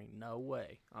like, there ain't no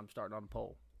way I'm starting on the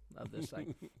pole of this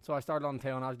thing. So I started on the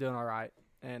tail, and I was doing all right.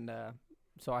 And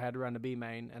so I had to run the B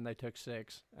main, and they took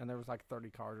 6, and there was like 30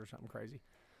 cars or something crazy.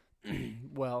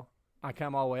 Well, I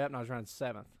come all the way up, and I was running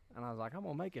 7th. And I was like, I'm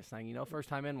going to make this thing, first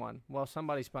time in one. Well,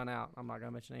 somebody spun out. I'm not going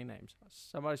to mention any names.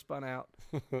 Somebody spun out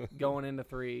going into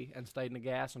 3 and stayed in the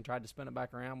gas and tried to spin it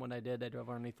back around. When they did, they drove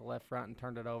underneath the left front and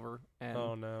turned it over. And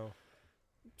Oh, no.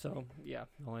 so, yeah,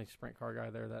 the only sprint car guy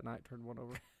there that night turned one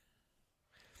over.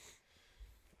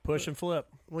 Push and flip.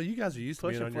 Well, you guys are used to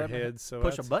Push being and on your flip. heads. So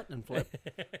Push a that's- button and flip.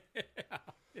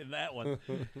 In that one.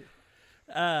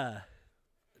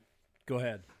 Go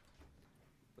ahead.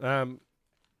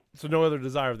 So no other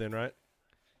desire then, right?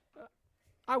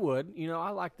 I would. I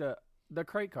like the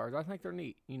crate cars. I think they're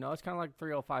neat. It's kind of like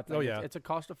 305 thing. Oh, yeah. It's a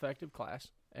cost-effective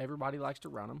class. Everybody likes to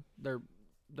run them.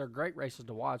 They're great races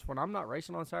to watch. When I'm not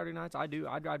racing on Saturday nights, I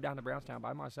drive down to Brownstown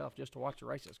by myself just to watch the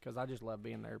races because I just love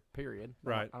being there, period.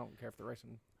 Right. I don't care if they're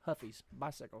racing Huffies,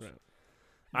 bicycles. Right.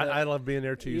 But- I love being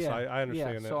there too, so I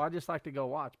understand that. So I just like to go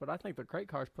watch. But I think the crate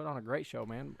cars put on a great show,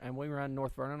 man. And we run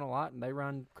North Vernon a lot, and they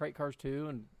run crate cars too,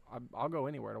 and I'll go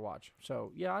anywhere to watch.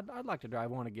 So, yeah, I'd like to drive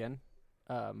one again.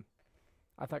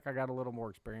 I think I got a little more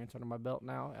experience under my belt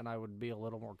now, and I would be a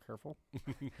little more careful.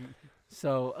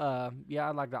 So, yeah,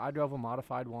 I'd like to. I drove a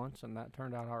modified once, and that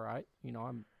turned out all right.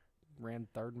 I ran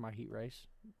 3rd in my heat race.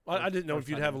 I didn't know First if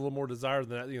you'd time have a in. little more desire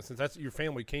than that, since that's your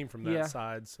family came from that Yeah.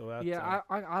 side. So that's, Yeah,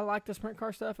 I like the sprint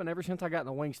car stuff, and ever since I got in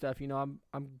the wing stuff,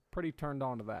 I'm pretty turned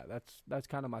on to that. That's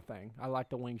kind of my thing. I like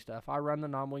the wing stuff. I run the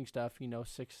non-wing stuff,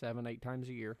 6, 7, 8 times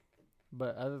a year.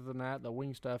 But other than that, the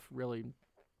wing stuff really,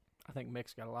 I think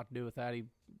Mick's got a lot to do with that. He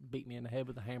beat me in the head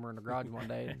with a hammer in the garage one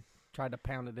day and tried to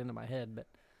pound it into my head. But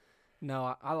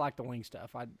no, I like the wing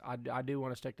stuff. I do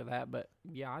want to stick to that. But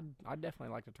yeah, I'd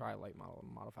definitely like to try a late model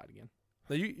modified again.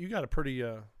 Now you got a pretty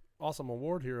awesome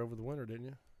award here over the winter, didn't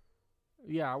you?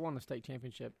 Yeah, I won the state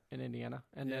championship in Indiana,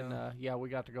 and Yeah. then we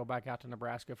got to go back out to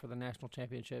Nebraska for the national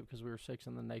championship because we were 6th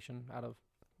in the nation out of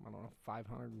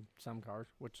 500 and some cars,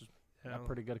 which is a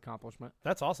pretty good accomplishment.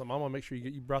 That's awesome. I want to make sure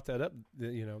you brought that up.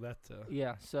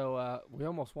 Yeah, so we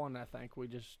almost won. I think we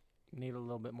just need a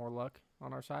little bit more luck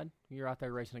on our side. You're out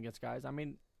there racing against guys. I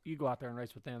mean, you go out there and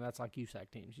race with them. That's like USAC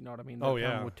teams. You know what I mean? They're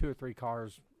coming with 2 or 3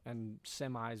 cars and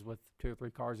semis with 2 or 3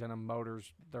 cars in them,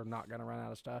 motors. They're not going to run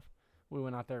out of stuff. We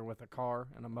went out there with a car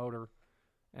and a motor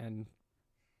and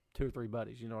 2 or 3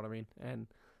 buddies. You know what I mean? And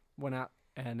went out,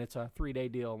 and it's a 3-day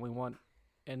deal. And we won,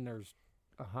 and there's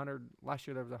 100. Last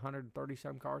year there was 130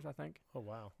 some cars, I think. Oh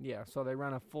wow. Yeah, so they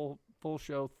run a full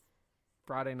show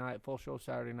Friday night, full show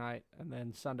Saturday night, and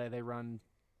then Sunday they run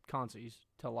consies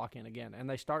to lock in again. And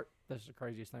they start, this is the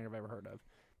craziest thing I've ever heard of,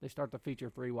 they start the feature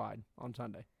 3 wide on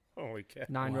Sunday. Holy cow.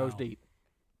 9 rows deep.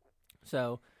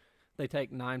 So they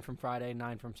take 9 from Friday,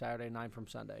 9 from Saturday, 9 from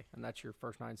Sunday, and that's your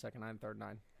first 9, second 9, third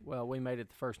 9. Well, we made it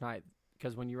the first night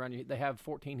because when you run, they have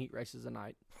 14 heat races a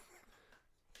night.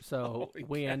 So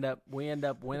we end up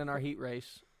winning our heat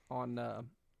race on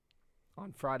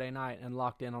Friday night and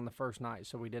locked in on the first night,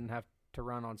 so we didn't have to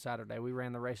run on Saturday. We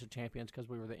ran the race of champions because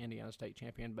we were the Indiana state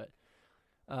champion, but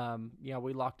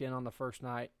we locked in on the first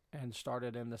night and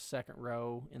started in the second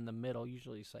row in the middle.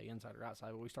 Usually you say inside or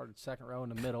outside, but we started second row in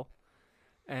the middle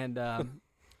and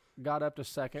got up to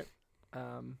second.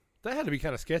 That had to be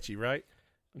kind of sketchy, right?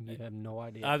 You have no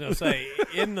idea. I was going to say,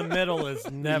 in the middle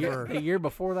is never. The year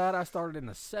before that, I started in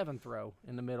the 7th row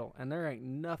in the middle, and there ain't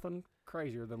nothing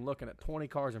crazier than looking at 20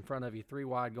 cars in front of you, 3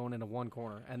 wide, going into one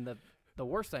corner. And the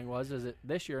worst thing is that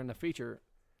this year in the feature,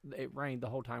 it rained the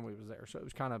whole time we was there, so it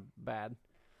was kind of bad.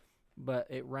 But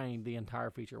it rained the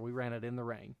entire feature. We ran it in the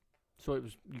rain, so it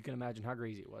was. You can imagine how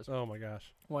greasy it was. Oh my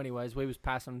gosh. Well, anyways, we was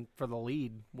passing for the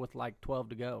lead with like 12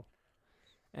 to go,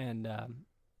 and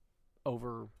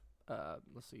over.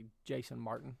 Let's see, Jason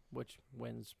Martin, which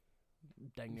wins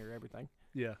dang near everything.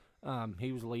 Yeah.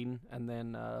 He was leading, and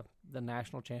then the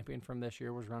national champion from this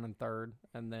year was running 3rd,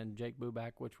 and then Jake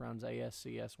Buback, which runs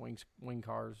ASCS wing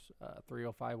cars,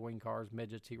 305 wing cars,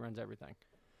 midgets. He runs everything.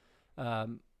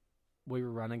 We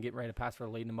were running, getting ready to pass for the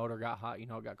lead, and the motor got hot. It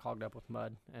got clogged up with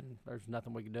mud, and there's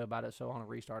nothing we could do about it. So on a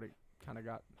restart, it kind of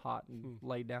got hot and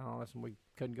laid down on us, and we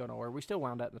couldn't go nowhere. We still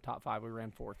wound up in the top 5. We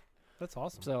ran 4th. That's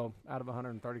awesome. So out of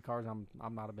 130 cars, I'm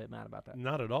not a bit mad about that.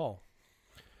 Not at all.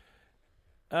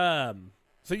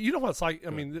 So So you know what it's like. I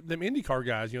mean, them IndyCar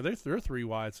guys, they're 3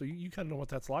 wide, so you kind of know what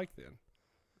that's like then.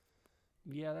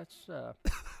 Yeah, that's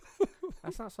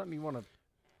that's not something you want to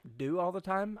do all the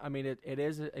time. I mean, it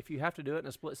is if you have to do it in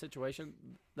a split situation.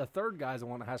 The third guy's the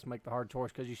one that has to make the hard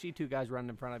choice because you see 2 guys running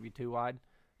in front of you 2 wide,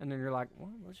 and then you're like,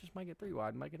 well, let's just make it 3 wide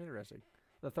and make it interesting.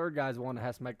 The third guy's the one that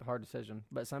has to make the hard decision,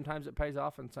 but sometimes it pays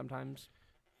off, and sometimes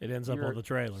it ends up on the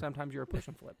trailer. Sometimes you're a push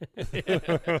and flip.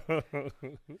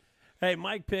 Hey,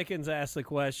 Mike Pickens asked the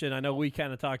question. I know we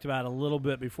kind of talked about it a little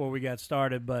bit before we got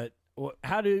started, but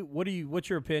what's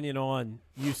your opinion on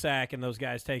USAC and those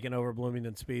guys taking over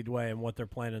Bloomington Speedway and what they're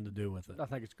planning to do with it? I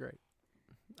think it's great.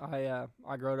 I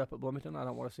grew up at Bloomington. I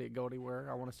don't want to see it go anywhere.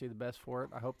 I want to see the best for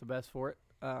it. I hope the best for it.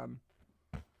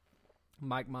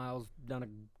 Mike Miles done a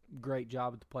great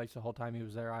job at the place the whole time he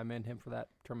was there. I commend him for that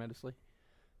tremendously.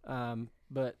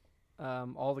 But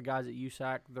all the guys at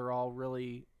USAC, they're all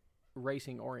really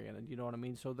racing oriented. You know what I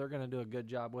mean? So they're going to do a good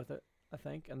job with it, I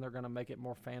think, and they're going to make it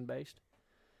more fan based.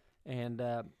 And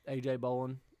AJ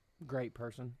Bolin, great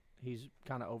person. He's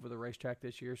kind of over the racetrack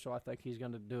this year, so I think he's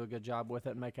going to do a good job with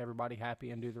it and make everybody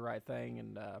happy and do the right thing.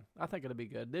 And I think it'll be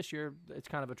good. This year, it's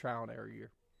kind of a trial and error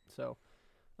year. So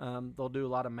they'll do a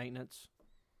lot of maintenance.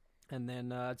 And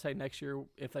then I'd say next year,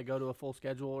 if they go to a full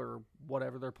schedule or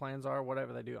whatever their plans are,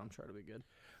 whatever they do, I'm sure it'll be good.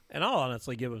 And I'll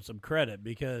honestly give them some credit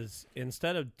because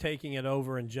instead of taking it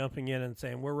over and jumping in and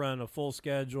saying we're running a full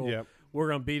schedule, we're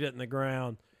going to beat it in the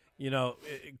ground,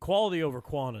 quality over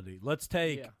quantity. Let's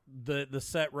take the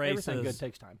set races. Everything good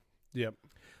takes time. Yep.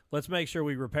 Let's make sure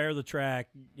we repair the track,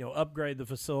 upgrade the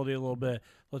facility a little bit.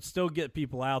 Let's still get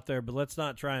people out there, but let's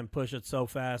not try and push it so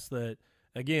fast that,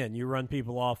 again, you run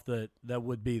people off that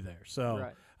would be there.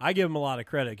 So I give them a lot of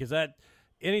credit because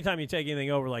anytime you take anything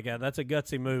over like that, that's a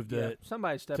gutsy move to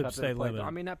somebody step up to stay the plate. limited.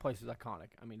 I mean, that place is iconic.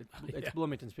 I mean, it's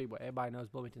Bloomington Speedway. Everybody knows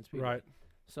Bloomington Speedway. Right.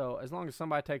 So as long as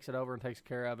somebody takes it over and takes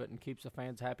care of it and keeps the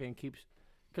fans happy and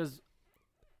because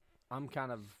I'm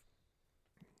kind of,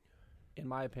 in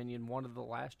my opinion, one of the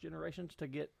last generations to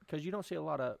get, because you don't see a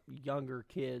lot of younger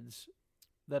kids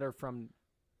that are from,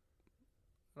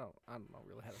 I don't know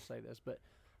really how to say this, but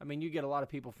I mean, you get a lot of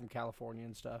people from California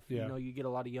and stuff. Yeah. You get a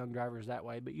lot of young drivers that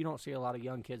way, but you don't see a lot of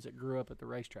young kids that grew up at the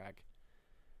racetrack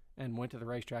and went to the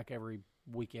racetrack every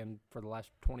weekend for the last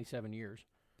 27 years.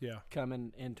 Yeah.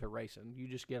 Coming into racing. You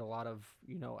just get a lot of,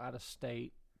 out of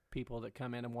state people that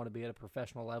come in and want to be at a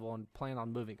professional level and plan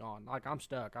on moving on. Like, I'm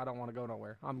stuck. I don't want to go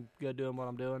nowhere. I'm good doing what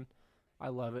I'm doing. I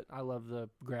love it. I love the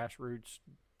grassroots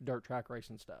dirt track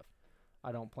racing stuff.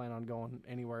 I don't plan on going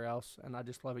anywhere else, and I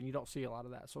just love it. You don't see a lot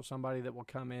of that. So somebody that will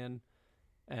come in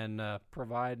and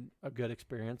provide a good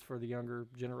experience for the younger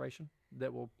generation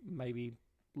that will maybe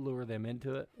lure them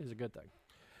into it is a good thing.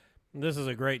 This is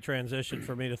a great transition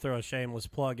for me to throw a shameless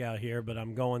plug out here, but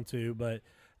I'm going to. But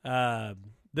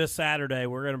this Saturday,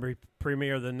 we're going to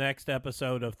premiere the next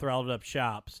episode of Throttled Up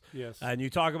Shops. Yes. And you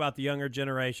talk about the younger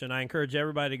generation. I encourage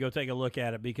everybody to go take a look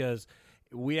at it because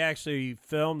we actually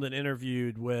filmed and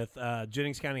interviewed with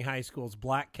Jennings County High School's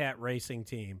Black Cat Racing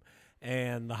team.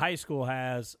 And the high school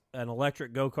has an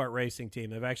electric go-kart racing team.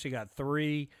 They've actually got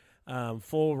 3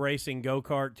 full racing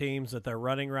go-kart teams that they're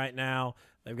running right now.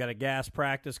 They've got a gas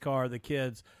practice car. The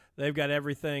kids, they've got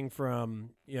everything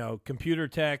from, computer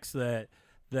techs that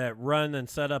run and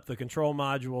set up the control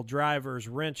module, drivers,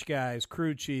 wrench guys,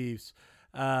 crew chiefs.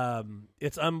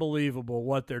 It's unbelievable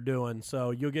what they're doing.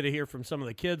 So you'll get to hear from some of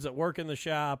the kids that work in the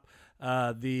shop,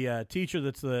 the teacher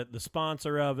that's the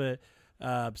sponsor of it,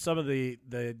 some of the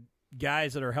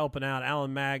guys that are helping out,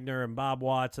 Alan Magner and Bob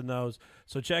Watts and those.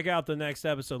 So check out the next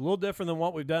episode. A little different than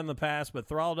what we've done in the past, but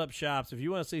Throttled Up Shops. If you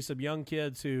want to see some young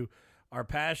kids who are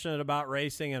passionate about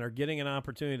racing and are getting an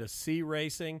opportunity to see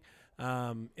racing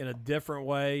in a different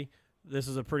way, this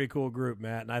is a pretty cool group,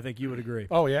 Matt, and I think you would agree.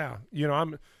 Oh, yeah.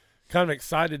 I'm kind of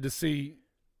excited to see,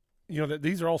 that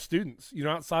these are all students,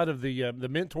 outside of the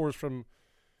mentors from,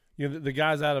 the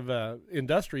guys out of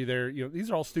industry there, these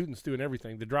are all students doing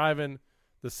everything, the driving,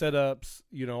 the setups,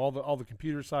 all the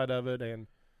computer side of it. And,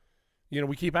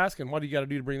 we keep asking, what do you got to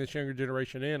do to bring this younger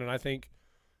generation in? And I think,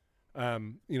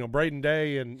 Braden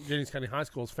Day and Jennings County High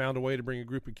School has found a way to bring a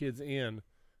group of kids in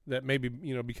that maybe,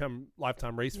 become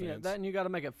lifetime race fans. Yeah, that, and you got to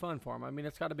make it fun for them. I mean,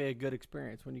 it's got to be a good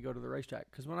experience when you go to the racetrack.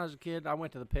 Because when I was a kid, I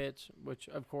went to the pits, which,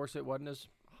 of course, it wasn't as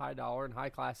high dollar and high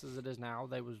class as it is now.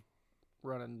 They was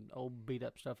running old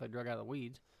beat-up stuff they drug out of the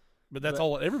weeds. But that's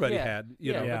all everybody had.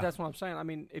 You know? But that's what I'm saying. I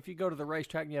mean, if you go to the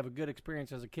racetrack and you have a good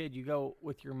experience as a kid, you go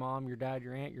with your mom, your dad,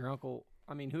 your aunt, your uncle.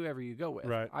 I mean, whoever you go with.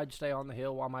 Right. I'd stay on the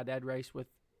hill while my dad raced with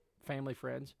family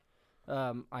friends.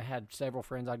 I had several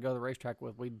friends I'd go to the racetrack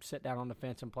with. We'd sit down on the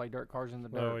fence and play dirt cars in the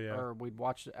dirt. Oh, yeah. Or we'd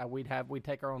watch. We'd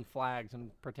take our own flags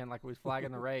and pretend like we was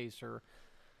flagging the race. Or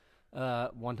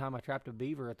one time I trapped a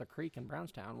beaver at the creek in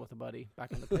Brownstown with a buddy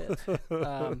back in the pits.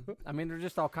 I mean, there's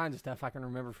just all kinds of stuff I can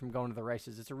remember from going to the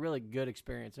races. It's a really good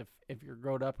experience if you're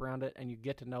growed up around it and you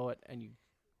get to know it and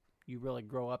you really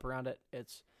grow up around it.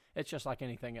 It's just like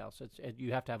anything else.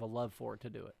 You have to have a love for it to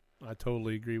do it. I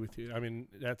totally agree with you. I mean,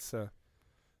 that's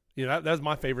that's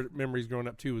my favorite memories growing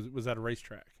up too. Was at a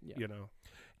racetrack. Yeah. You know,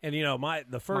 And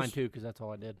the first Mine too, because that's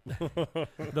all I did.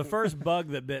 the first bug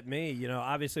that bit me,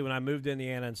 obviously when I moved to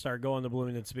Indiana and started going to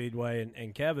Bloomington Speedway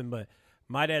and Kevin, but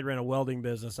my dad ran a welding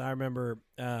business. I remember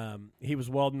he was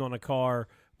welding on a car.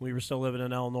 We were still living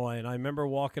in Illinois, and I remember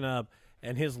walking up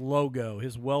and his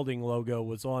welding logo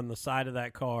was on the side of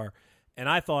that car, and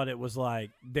I thought it was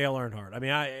like Dale Earnhardt. I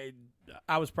mean,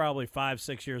 I was probably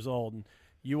 5-6 years old, and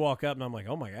you walk up and I'm like,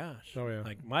 oh my gosh. Oh, yeah.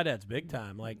 Like my dad's big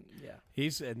time. Like Yeah.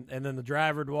 and then the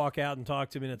driver would walk out and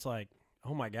talk to me and it's like,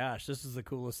 oh my gosh, this is the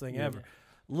coolest thing Yeah. ever.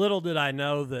 Little did I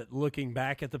know that looking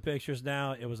back at the pictures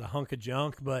now, it was a hunk of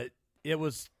junk, but it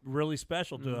was really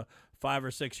special to a 5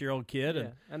 or 6 year old kid. Yeah.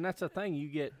 And that's the thing. You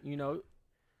get,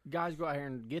 guys go out here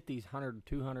and get these $100,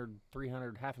 $200,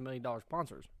 $300, $500,000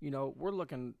 sponsors. We're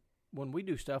looking, when we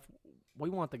do stuff,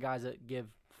 we want the guys that give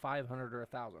 $500 or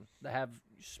 $1,000 that have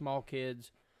small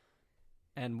kids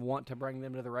and want to bring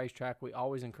them to the racetrack. We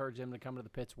always encourage them to come to the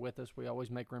pits with us. We always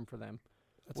make room for them.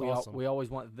 That's awesome. We always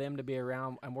want them to be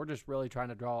around, and we're just really trying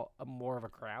to draw more of a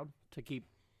crowd to keep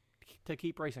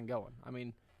racing going. I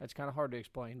mean, it's kind of hard to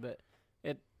explain, but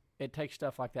it takes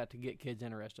stuff like that to get kids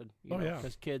interested. Yeah.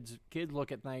 Because kids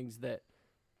look at things that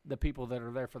the people that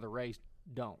are there for the race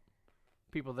don't.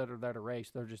 People that are there to race,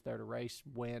 they're just there to race,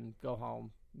 win, go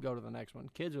home, go to the next one.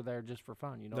 Kids are there just for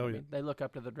fun, what I mean? They look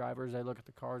up to the drivers, they look at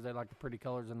the cars, they like the pretty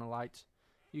colors and the lights.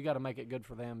 You got to make it good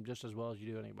for them just as well as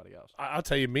you do anybody else. I'll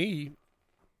tell you, me,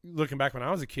 looking back when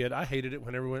I was a kid, I hated it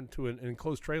whenever we went to an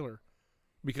enclosed trailer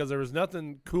because there was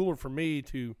nothing cooler for me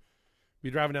to be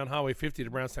driving down Highway 50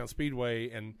 to Brownstown Speedway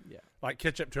and like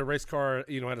catch up to a race car, at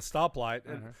a stoplight.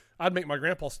 And I'd make my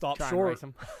grandpa stop Try and short. race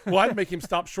 'em. Well, I'd make him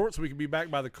stop short so we could be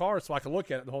back by the car so I could look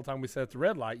at it the whole time we sat at the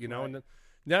red light, Right. And then,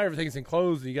 now everything's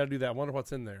enclosed and you got to do that. I wonder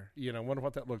what's in there. Wonder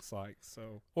what that looks like.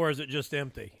 So, or is it just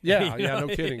empty? yeah, no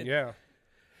kidding. Yeah.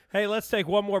 Hey, let's take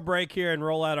one more break here and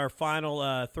roll out our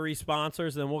final 3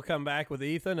 sponsors, then we'll come back with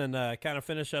Ethan and kind of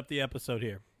finish up the episode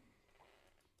here.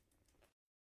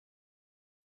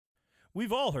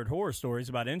 We've all heard horror stories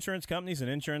about insurance companies and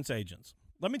insurance agents.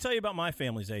 Let me tell you about my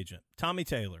family's agent, Tommy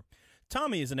Taylor.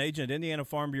 Tommy is an agent at Indiana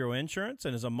Farm Bureau Insurance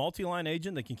and is a multi-line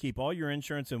agent that can keep all your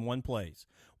insurance in one place.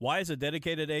 Why is a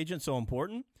dedicated agent so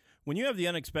important? When you have the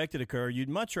unexpected occur, you'd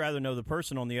much rather know the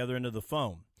person on the other end of the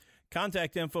phone.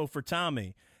 Contact info for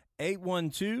Tommy,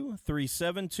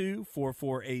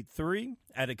 812-372-4483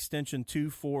 at extension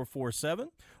 2447,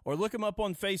 or look him up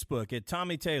on Facebook at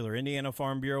Tommy Taylor, Indiana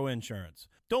Farm Bureau Insurance.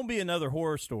 Don't be another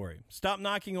horror story. Stop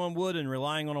knocking on wood and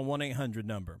relying on a 1-800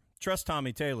 number. Trust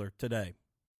Tommy Taylor today.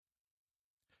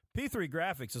 P3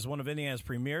 Graphics is one of Indiana's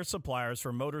premier suppliers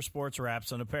for motorsports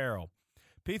wraps and apparel.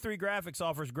 P3 Graphics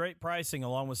offers great pricing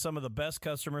along with some of the best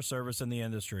customer service in the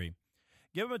industry.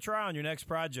 Give them a try on your next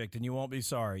project and you won't be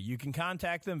sorry. You can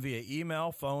contact them via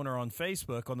email, phone, or on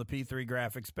Facebook on the P3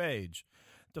 Graphics page.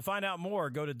 To find out more,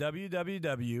 go to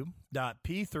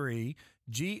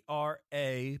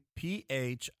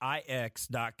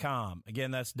www.p3graphics.com.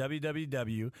 Again, that's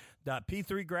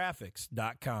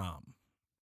www.p3graphics.com.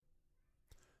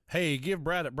 Hey, give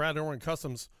Brad at Brad Irwin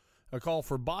Customs a call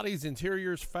for bodies,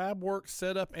 interiors, fab work,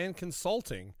 setup, and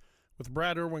consulting. With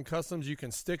Brad Irwin Customs, you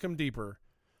can stick them deeper.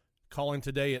 Call him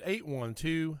today at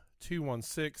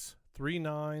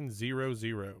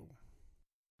 812-216-3900.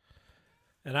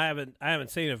 And I haven't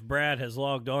seen if Brad has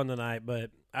logged on tonight, but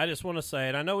I just want to say,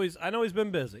 and I know he's been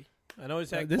busy. I know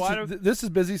he's had this is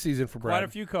busy season for Brad. Quite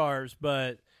a few cars,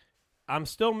 but I'm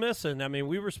still missing. I mean,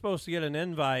 we were supposed to get an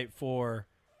invite for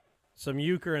some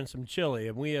euchre and some chili,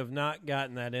 and we have not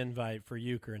gotten that invite for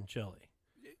euchre and chili.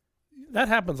 That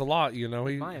happens a lot,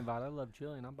 My invite, I love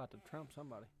chili, and I'm about to trump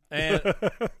somebody.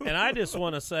 And I just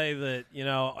want to say that,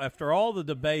 after all the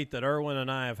debate that Irwin and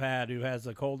I have had, who has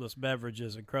the coldest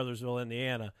beverages in Crothersville,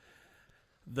 Indiana,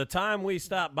 the time we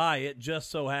stopped by, it just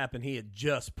so happened he had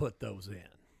just put those in.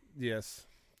 Yes.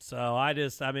 So I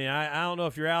don't know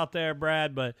if you're out there,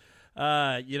 Brad, but,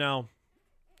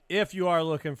 if you are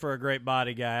looking for a great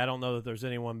body guy, I don't know that there's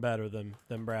anyone better than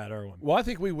Brad Irwin. Well, I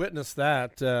think we witnessed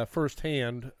that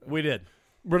firsthand. We did.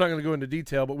 we're not going to go into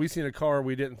detail, but we seen a car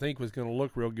we didn't think was going to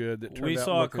look real good. That turned We out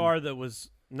saw looking, a car that was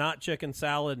not chicken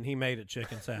salad, and he made it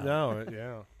chicken salad. No,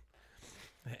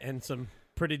 yeah. And some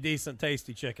pretty decent,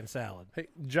 tasty chicken salad. Hey,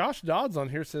 Josh Dodds on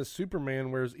here says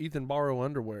Superman wears Ethan Barrow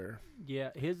underwear. Yeah,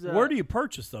 his. Where do you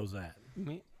purchase those at?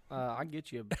 I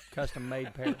get you a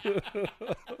custom-made pair.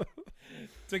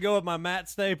 To go with my Matt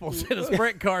Staples in a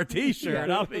sprint car T-shirt.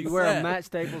 I'll be You wear a set. Matt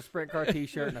Staples sprint car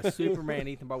T-shirt and a Superman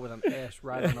Ethan Bar with an S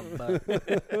right on the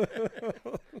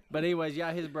butt. But anyways,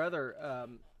 yeah, his brother.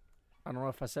 I don't know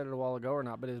if I said it a while ago or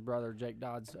not, but his brother Jake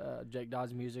Dodds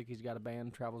Music. He's got a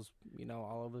band, travels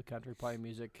all over the country playing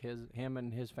music. Him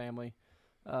and his family.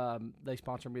 They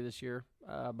sponsored me this year.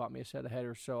 Bought me a set of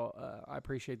headers, so I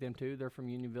appreciate them too. They're from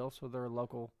Unionville, so they're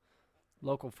local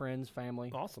friends,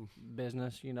 family. Awesome.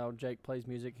 Business. Jake plays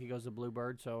music. He goes to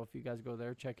Bluebird, so if you guys go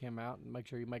there, check him out and make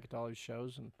sure you make it to all his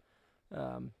shows.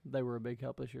 And they were a big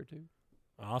help this year too.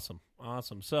 Awesome.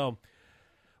 So,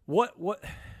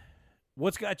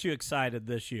 what's got you excited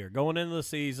this year? Going into the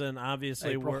season,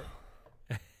 obviously April.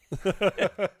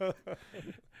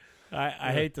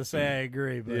 I hate to say I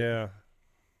agree, but Yeah.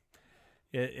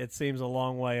 it seems a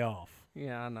long way off.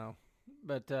 Yeah, I know.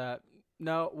 But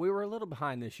no, we were a little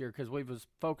behind this year because we was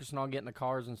focusing on getting the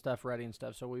cars and stuff ready and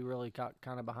stuff. So we really got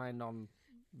kind of behind on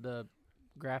the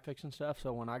graphics and stuff.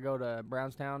 So when I go to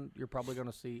Brownstown, you're probably going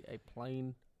to see a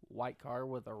plain white car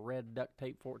with a red duct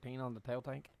tape 14 on the tail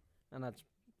tank, and that's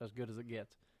as good as it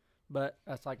gets. But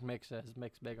that's like Mick says.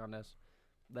 Mick's big on this.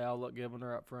 They all look good when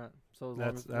they're up front. So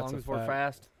as long as we're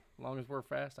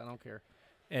fast, I don't care.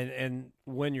 And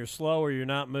when you're slow or you're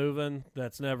not moving,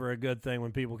 that's never a good thing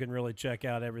when people can really check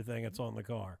out everything that's on the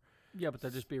car. Yeah, but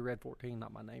there'll just be a red 14,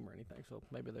 not my name or anything, so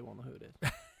maybe they won't know who it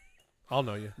is. I'll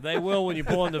know you. They will when you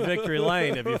pull into victory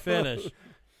lane if you finish.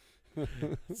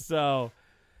 So,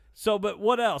 but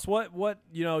what else? What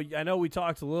I know we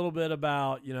talked a little bit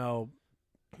about,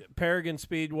 Paragon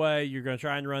Speedway. You're going to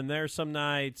try and run there some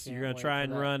nights. Can't You're going to wait try for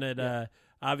and that. run at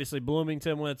obviously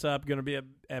Bloomington when it's up. Going to be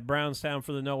at Brownstown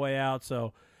for the No Way Out.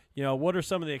 So, what are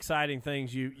some of the exciting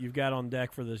things you've got on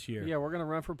deck for this year? Yeah, we're going to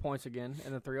run for points again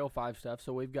in the 305 stuff.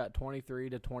 So we've got 23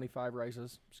 to 25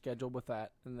 races scheduled with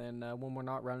that. And then when we're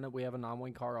not running it, we have a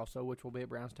non-wing car also, which we'll be at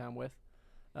Brownstown with.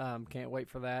 Can't wait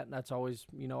for that. That's always,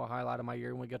 a highlight of my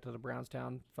year when we get to the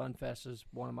Brownstown Fun Fest is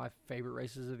one of my favorite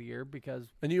races of the year because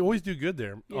And you always do good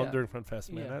there Yeah. during Fun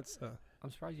Fest, man. Yeah. That's I'm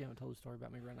surprised you haven't told the story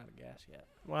about me running out of gas yet.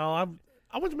 well,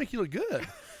 I want to make you look good.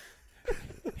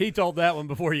 He told that one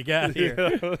before you got here.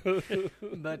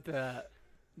 But,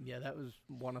 yeah, that was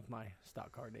one of my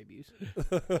stock car debuts.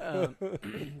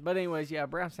 But anyways, yeah,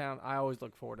 Brownstown, I always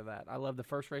look forward to that. I love the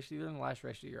first race of the year and the last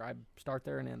race of the year. I start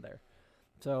there and end there.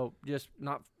 So just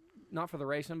not for the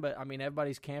racing, but,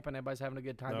 everybody's camping. Everybody's having a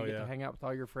good time. Oh, You get yeah. to hang out with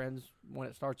all your friends when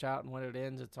it starts out and when it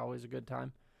ends. It's always a good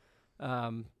time.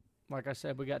 Like I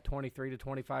said, we got 23 to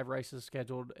 25 races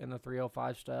scheduled in the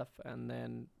 305 stuff. And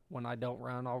then when I don't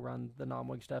run, I'll run the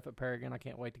non-wing stuff at Paragon. I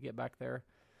can't wait to get back there.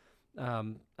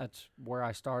 That's where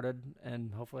I started,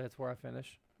 and hopefully that's where I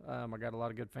finish. I got a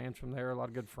lot of good fans from there, a lot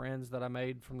of good friends that I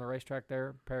made from the racetrack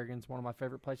there. Paragon's one of my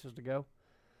favorite places to go.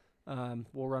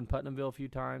 We'll run Putnamville a few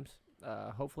times.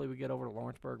 Hopefully we get over to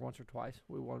Lawrenceburg once or twice.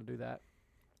 We want to do that.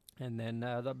 And then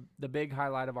the big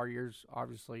highlight of our year is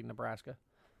obviously Nebraska.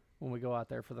 When we go out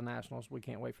there for the Nationals, we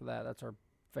can't wait for that. That's our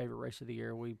favorite race of the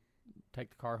year. We take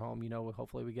the car home.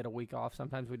 Hopefully we get a week off.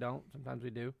 Sometimes we don't. Sometimes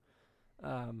we do.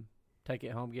 Take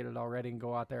it home, get it all ready, and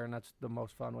go out there, and that's the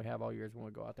most fun we have all year is when we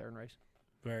go out there and race.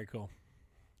 Very cool.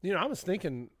 I was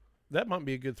thinking that might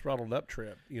be a good throttled up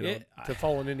trip, to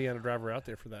follow an Indiana driver out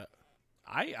there for that.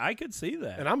 I could see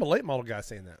that. And I'm a late model guy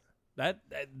saying that.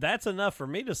 That's enough for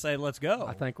me to say let's go.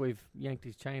 I think we've yanked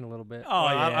his chain a little bit. Oh,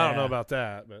 Well, yeah. I don't know about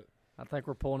that, but I think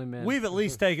we're pulling him in. We've at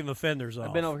least taken the fenders off.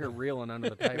 I've been over here reeling under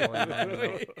the table.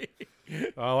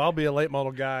 I'll be a late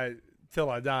model guy till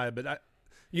I die. But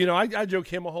I joke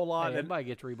him a whole lot, Hey, everybody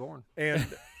gets reborn. and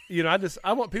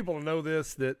I want people to know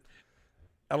this, that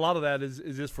a lot of that is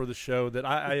just for the show, that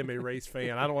I am a race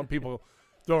fan. I don't want people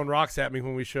throwing rocks at me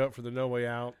when we show up for the No Way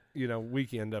Out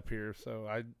weekend up here. So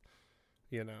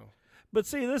But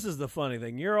see, this is the funny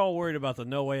thing. You're all worried about the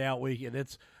No Way Out weekend.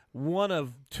 It's one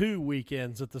of 2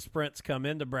 weekends that the sprints come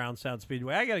into Brownstown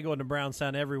Speedway. I got to go into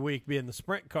Brownstown every week being the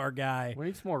sprint car guy. We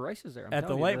need some more races there. I'm At the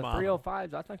telling late you, model.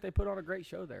 305s, I think they put on a great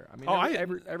show there.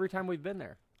 Every time we've been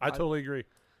there. I totally agree.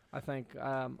 I think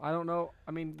I don't know.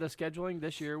 The scheduling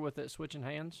this year with it switching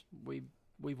hands, we've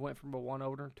went from a one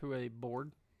owner to a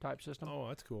board type system. Oh,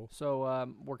 that's cool.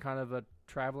 So we're kind of a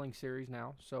traveling series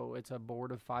now. So it's a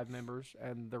board of 5 members,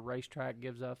 and the racetrack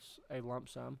gives us a lump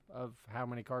sum of how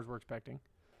many cars we're expecting,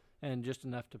 and just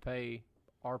enough to pay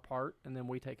our part, and then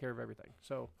we take care of everything.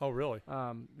 So, Oh, really?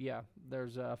 yeah,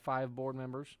 there's 5 board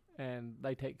members, and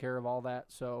they take care of all that.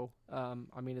 So,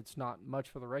 I mean, it's not much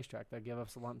for the racetrack. They give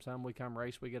us a lump sum. We come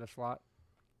race, we get a slot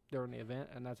during the event,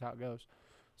 and that's how it goes.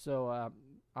 So,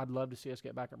 I'd love to see us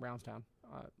get back at Brownstown.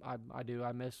 I do.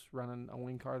 I miss running a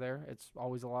wing car there. It's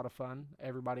always a lot of fun.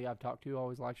 Everybody I've talked to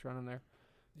always likes running there.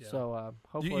 Yeah. So,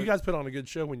 hopefully. You guys put on a good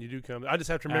show when you do come. I just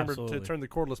have to remember Absolutely. to turn the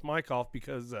cordless mic off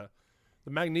because the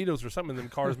magnetos or something in the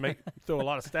cars throw a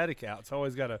lot of static out. So I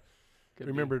always got to Could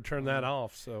remember be. to turn that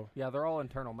off. So Yeah, they're all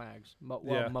internal mags. Well,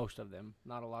 Yeah. most of them.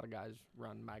 Not a lot of guys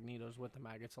run magnetos with the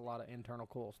mag. It's a lot of internal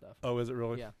coil stuff. oh, is it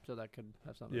really? Yeah, so that could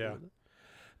have something Yeah. to do with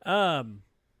it.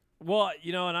 Well,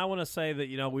 and I want to say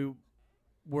that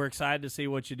we're excited to see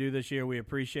what you do this year. We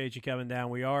appreciate you coming down.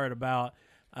 We are at about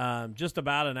just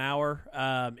about an hour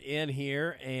in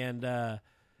here, and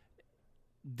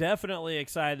definitely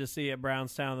excited to see you at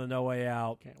Brownstown the No Way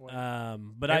Out. Can't wait.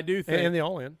 But I do think and the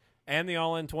all-in. and the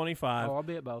All-In 25. Oh, I'll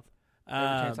be at both. Every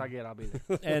chance I get, I'll be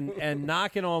there. and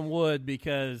knocking on wood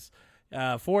because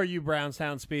for you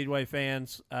Brownstown Speedway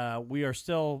fans, we are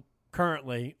still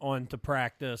currently on to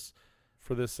practice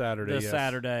For this Saturday. this yes.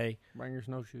 Saturday. Bring your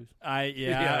snowshoes. I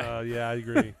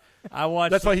agree. I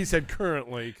watched. That's why he said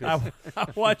currently. 'Cause I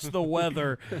watched the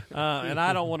weather, and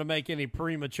I don't want to make any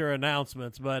premature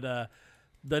announcements, but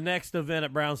the next event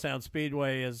at Brownstown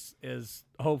Speedway is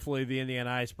hopefully the Indiana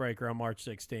Icebreaker on March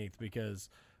 16th because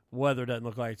weather doesn't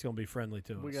look like it's going to be friendly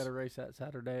to us. We got to race that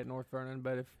Saturday at North Vernon,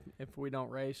 but if we don't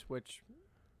race, which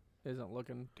isn't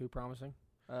looking too promising,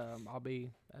 I'll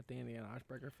be at the Indiana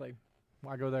Icebreaker. If they,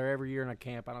 I go there every year in a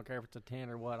camp. I don't care if it's a 10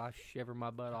 or what. I shiver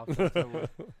my butt off. So it's over.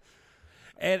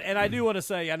 And I do want to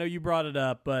say, I know you brought it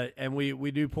up, but we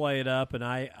do play it up, and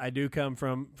I do come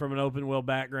from an open wheel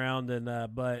background, and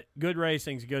but good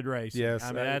racing's good racing. Yes, I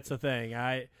mean that's the thing.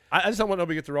 I I just don't want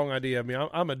nobody to get the wrong idea. I mean,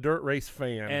 I'm a dirt race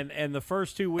fan. and the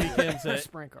first 2 weekends that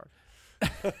sprint cars.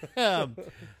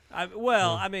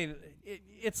 I mean,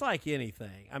 it's like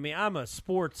anything. I mean, I'm a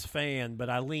sports fan, but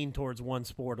I lean towards one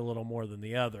sport a little more than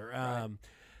the other. Right.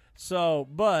 So,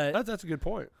 but that's a good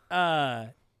point.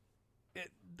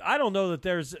 I don't know that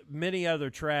there's many other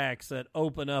tracks that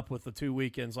open up with the 2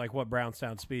 weekends like what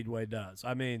Brownstown Speedway does.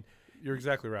 I mean, You're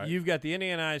exactly right. you've got the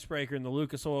Indiana Icebreaker and the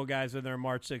Lucas Oil guys in there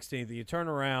March 16th. And you turn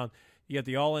around, you get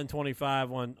the All-In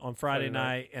 25 on Friday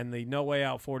night and the No Way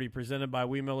Out 40 presented by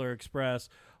Wee Miller Express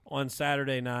on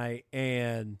Saturday night.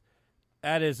 And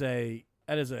that is a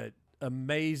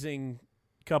amazing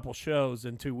couple shows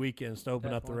in 2 weekends to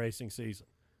open up the Definitely. racing season.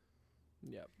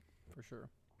 Yep, for sure.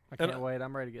 I And- can't wait.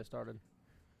 I'm ready to get started.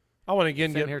 I want to again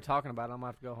Sitting get here talking about it, I'm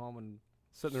going to have to go home and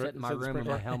sit sit in my room with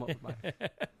my helmet. With my,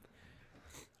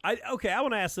 I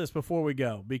want to ask this before we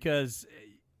go because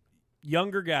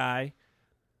younger guy,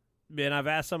 and I've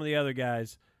asked some of the other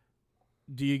guys,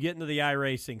 do you get into the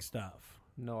iRacing stuff?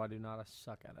 no, I do not. I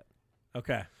suck at it.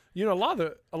 Okay. You know,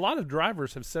 a lot of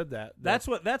drivers have said that. That's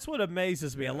what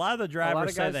amazes me. A lot of the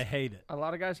drivers say guys- they hate it. A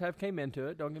lot of guys have came into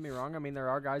it. Don't get me wrong. I mean, there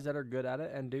are guys that are good at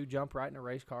it and do jump right in a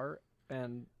race car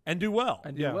and Do well.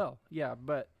 do Yeah. well. Yeah,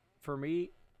 but for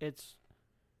me,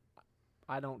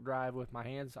 I don't drive with my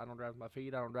hands. I don't drive with my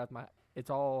feet. I don't drive with my. It's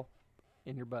all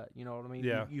in your butt. You know what I mean?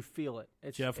 Yeah. You feel it.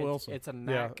 It's Jeff Wilson. It's a Yeah,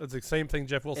 knack. it's the same thing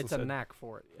Jeff Wilson It's said. a knack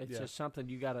for it. It's Yeah. just something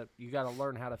you gotta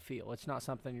learn how to feel. It's not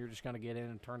something you're just gonna get in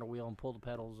and turn the wheel and pull the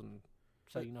pedals and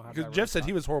so you know how to. Because Jeff said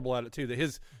he was horrible at it too. That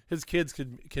his kids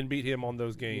can beat him on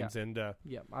those games, and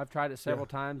Yeah, I've tried it several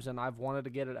times, and I've wanted to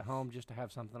get it at home just to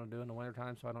have something to do in the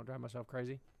wintertime so I don't drive myself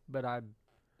crazy. But I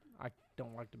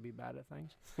don't like to be bad at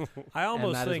things. I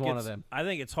almost that is think one it's. of them. I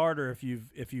think it's harder if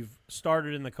you've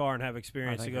started in the car and have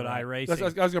experience to think go to you're right. I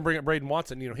was iRacing going to bring up Braden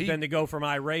Watson. You know, than to go from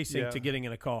iRacing Yeah. to getting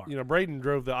in a car. you know, Braden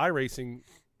drove the iRacing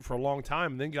for a long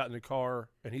time, and then got in the car,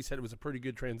 and he said it was a pretty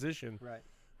good transition. Right.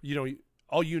 You know,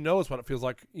 all you know is what it feels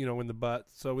like, you know, in the butt.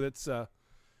 So it's,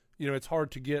 you know, it's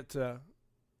hard to get,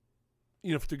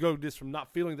 you know, to go just from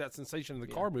not feeling that sensation of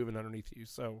the car moving underneath you.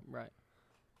 So Right.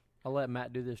 I'll let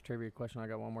Matt do this trivia question. I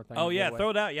got one more thing. Oh to yeah, give away. throw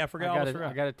it out. Yeah, I forgot.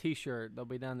 I got a T-shirt. They'll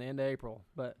be down the end of April,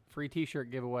 but free T-shirt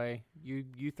giveaway. You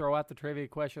throw out the trivia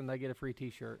question, they get a free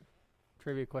T-shirt.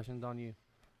 Trivia question's on you.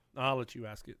 I'll let you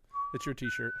ask it. It's your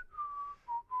T-shirt.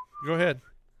 Go ahead.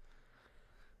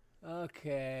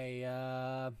 Okay.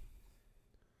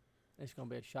 It's gonna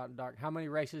be a shot in the dark. How many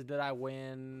races did I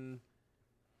win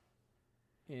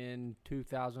in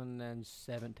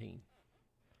 2017?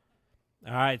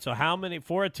 All right. So how many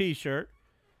for a T-shirt?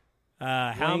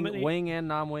 How many wing and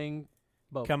non-wing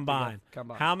both combined?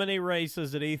 Combined. How many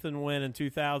races did Ethan win in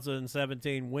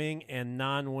 2017, wing and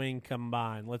non-wing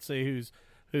combined? Let's see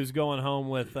who's going home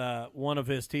with one of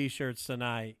his T-shirts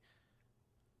tonight.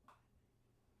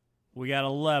 We got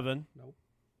 11. Nope.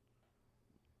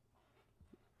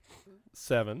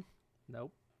 7.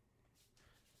 Nope.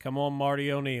 Come on,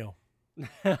 Marty O'Neill.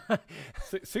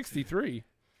 63.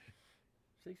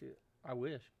 60. I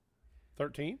wish.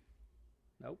 13.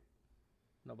 Nope.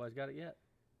 Nobody's got it yet.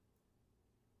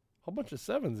 Whole bunch of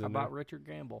 7s in How about there. Richard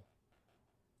Gamble?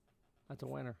 That's a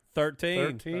winner.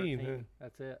 13. 13.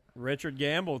 That's it. Richard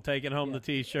Gamble taking home the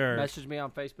T-shirt. Message me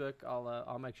on Facebook.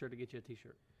 I'll make sure to get you a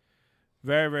T-shirt.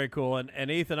 Very, very cool.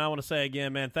 And Ethan, I want to say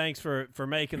again, man, thanks for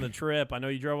making the trip. I know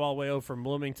you drove all the way over from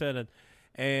Bloomington,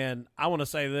 and I want to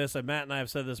say this, and Matt and I have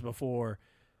said this before.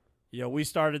 You know, we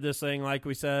started this thing, like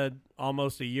we said,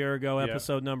 almost a year ago,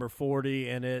 episode number 40,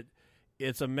 and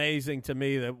it's amazing to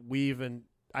me that we even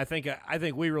I think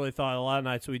we really thought a lot of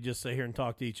nights we'd just sit here and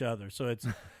talk to each other. So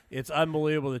it's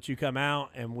unbelievable that you come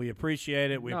out, and we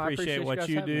appreciate it. We appreciate what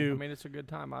you do. I mean, it's a good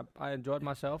time. I enjoyed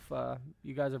myself.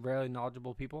 You guys are very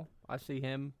knowledgeable people. I see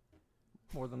him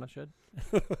more than I should.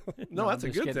 No, that's a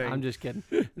good kidding. thing. I'm just kidding.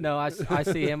 No, I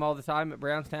see him all the time at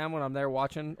Brownstown when I'm there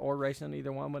watching or racing,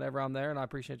 either one, whenever I'm there, and I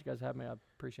appreciate you guys having me. I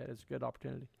appreciate it. It's a good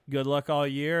opportunity. Good luck all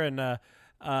year, and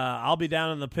I'll be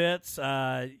down in the pits.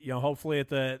 Hopefully at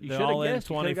the All In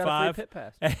 25. Pit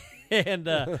pass.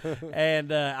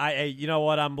 and I you know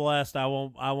what, I'm blessed. I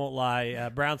won't lie.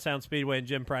 Brownstown Speedway and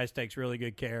Jim Price takes really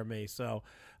good care of me, so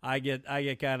I get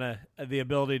kind of the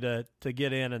ability to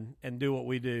get in and do what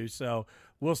we do. So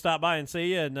we'll stop by and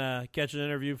see you and catch an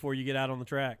interview before you get out on the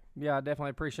track. Yeah, I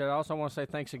definitely appreciate it. I also want to say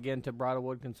thanks again to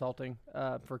Bridlewood Consulting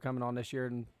for coming on this year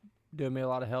and doing me a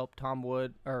lot of help. Tom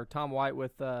White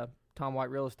with Tom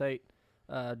White Real Estate,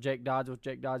 Jake Dodds with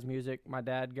Jake Dodds Music, my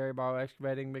dad, Gary Barrow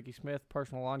Excavating, Mickey Smith,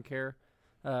 Personal Lawn Care,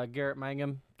 Garrett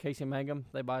Mangum, Casey Mangum.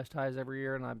 They buy us ties every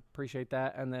year, and I appreciate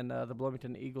that. And then the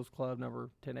Bloomington Eagles Club,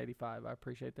 number 1085. I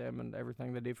appreciate them and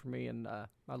everything they do for me, and I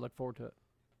look forward to it.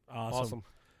 Awesome.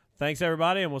 Thanks,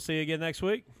 everybody, and we'll see you again next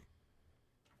week.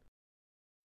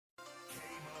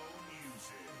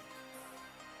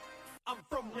 I'm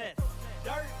from that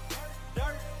dirt.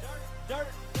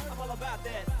 I'm all about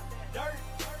that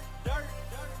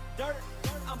dirt.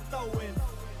 I'm throwing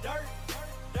dirt.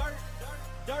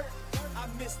 I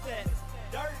miss that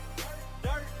dirt.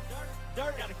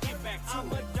 Gotta get back to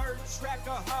I'm a dirt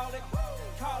trackaholic.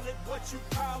 Call it what you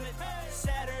call it.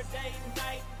 Saturday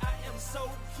night, I am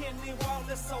so Kenny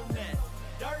Wallace on that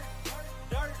dirt.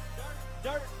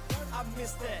 I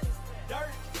miss that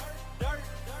dirt.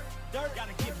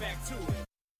 Gotta get back to it.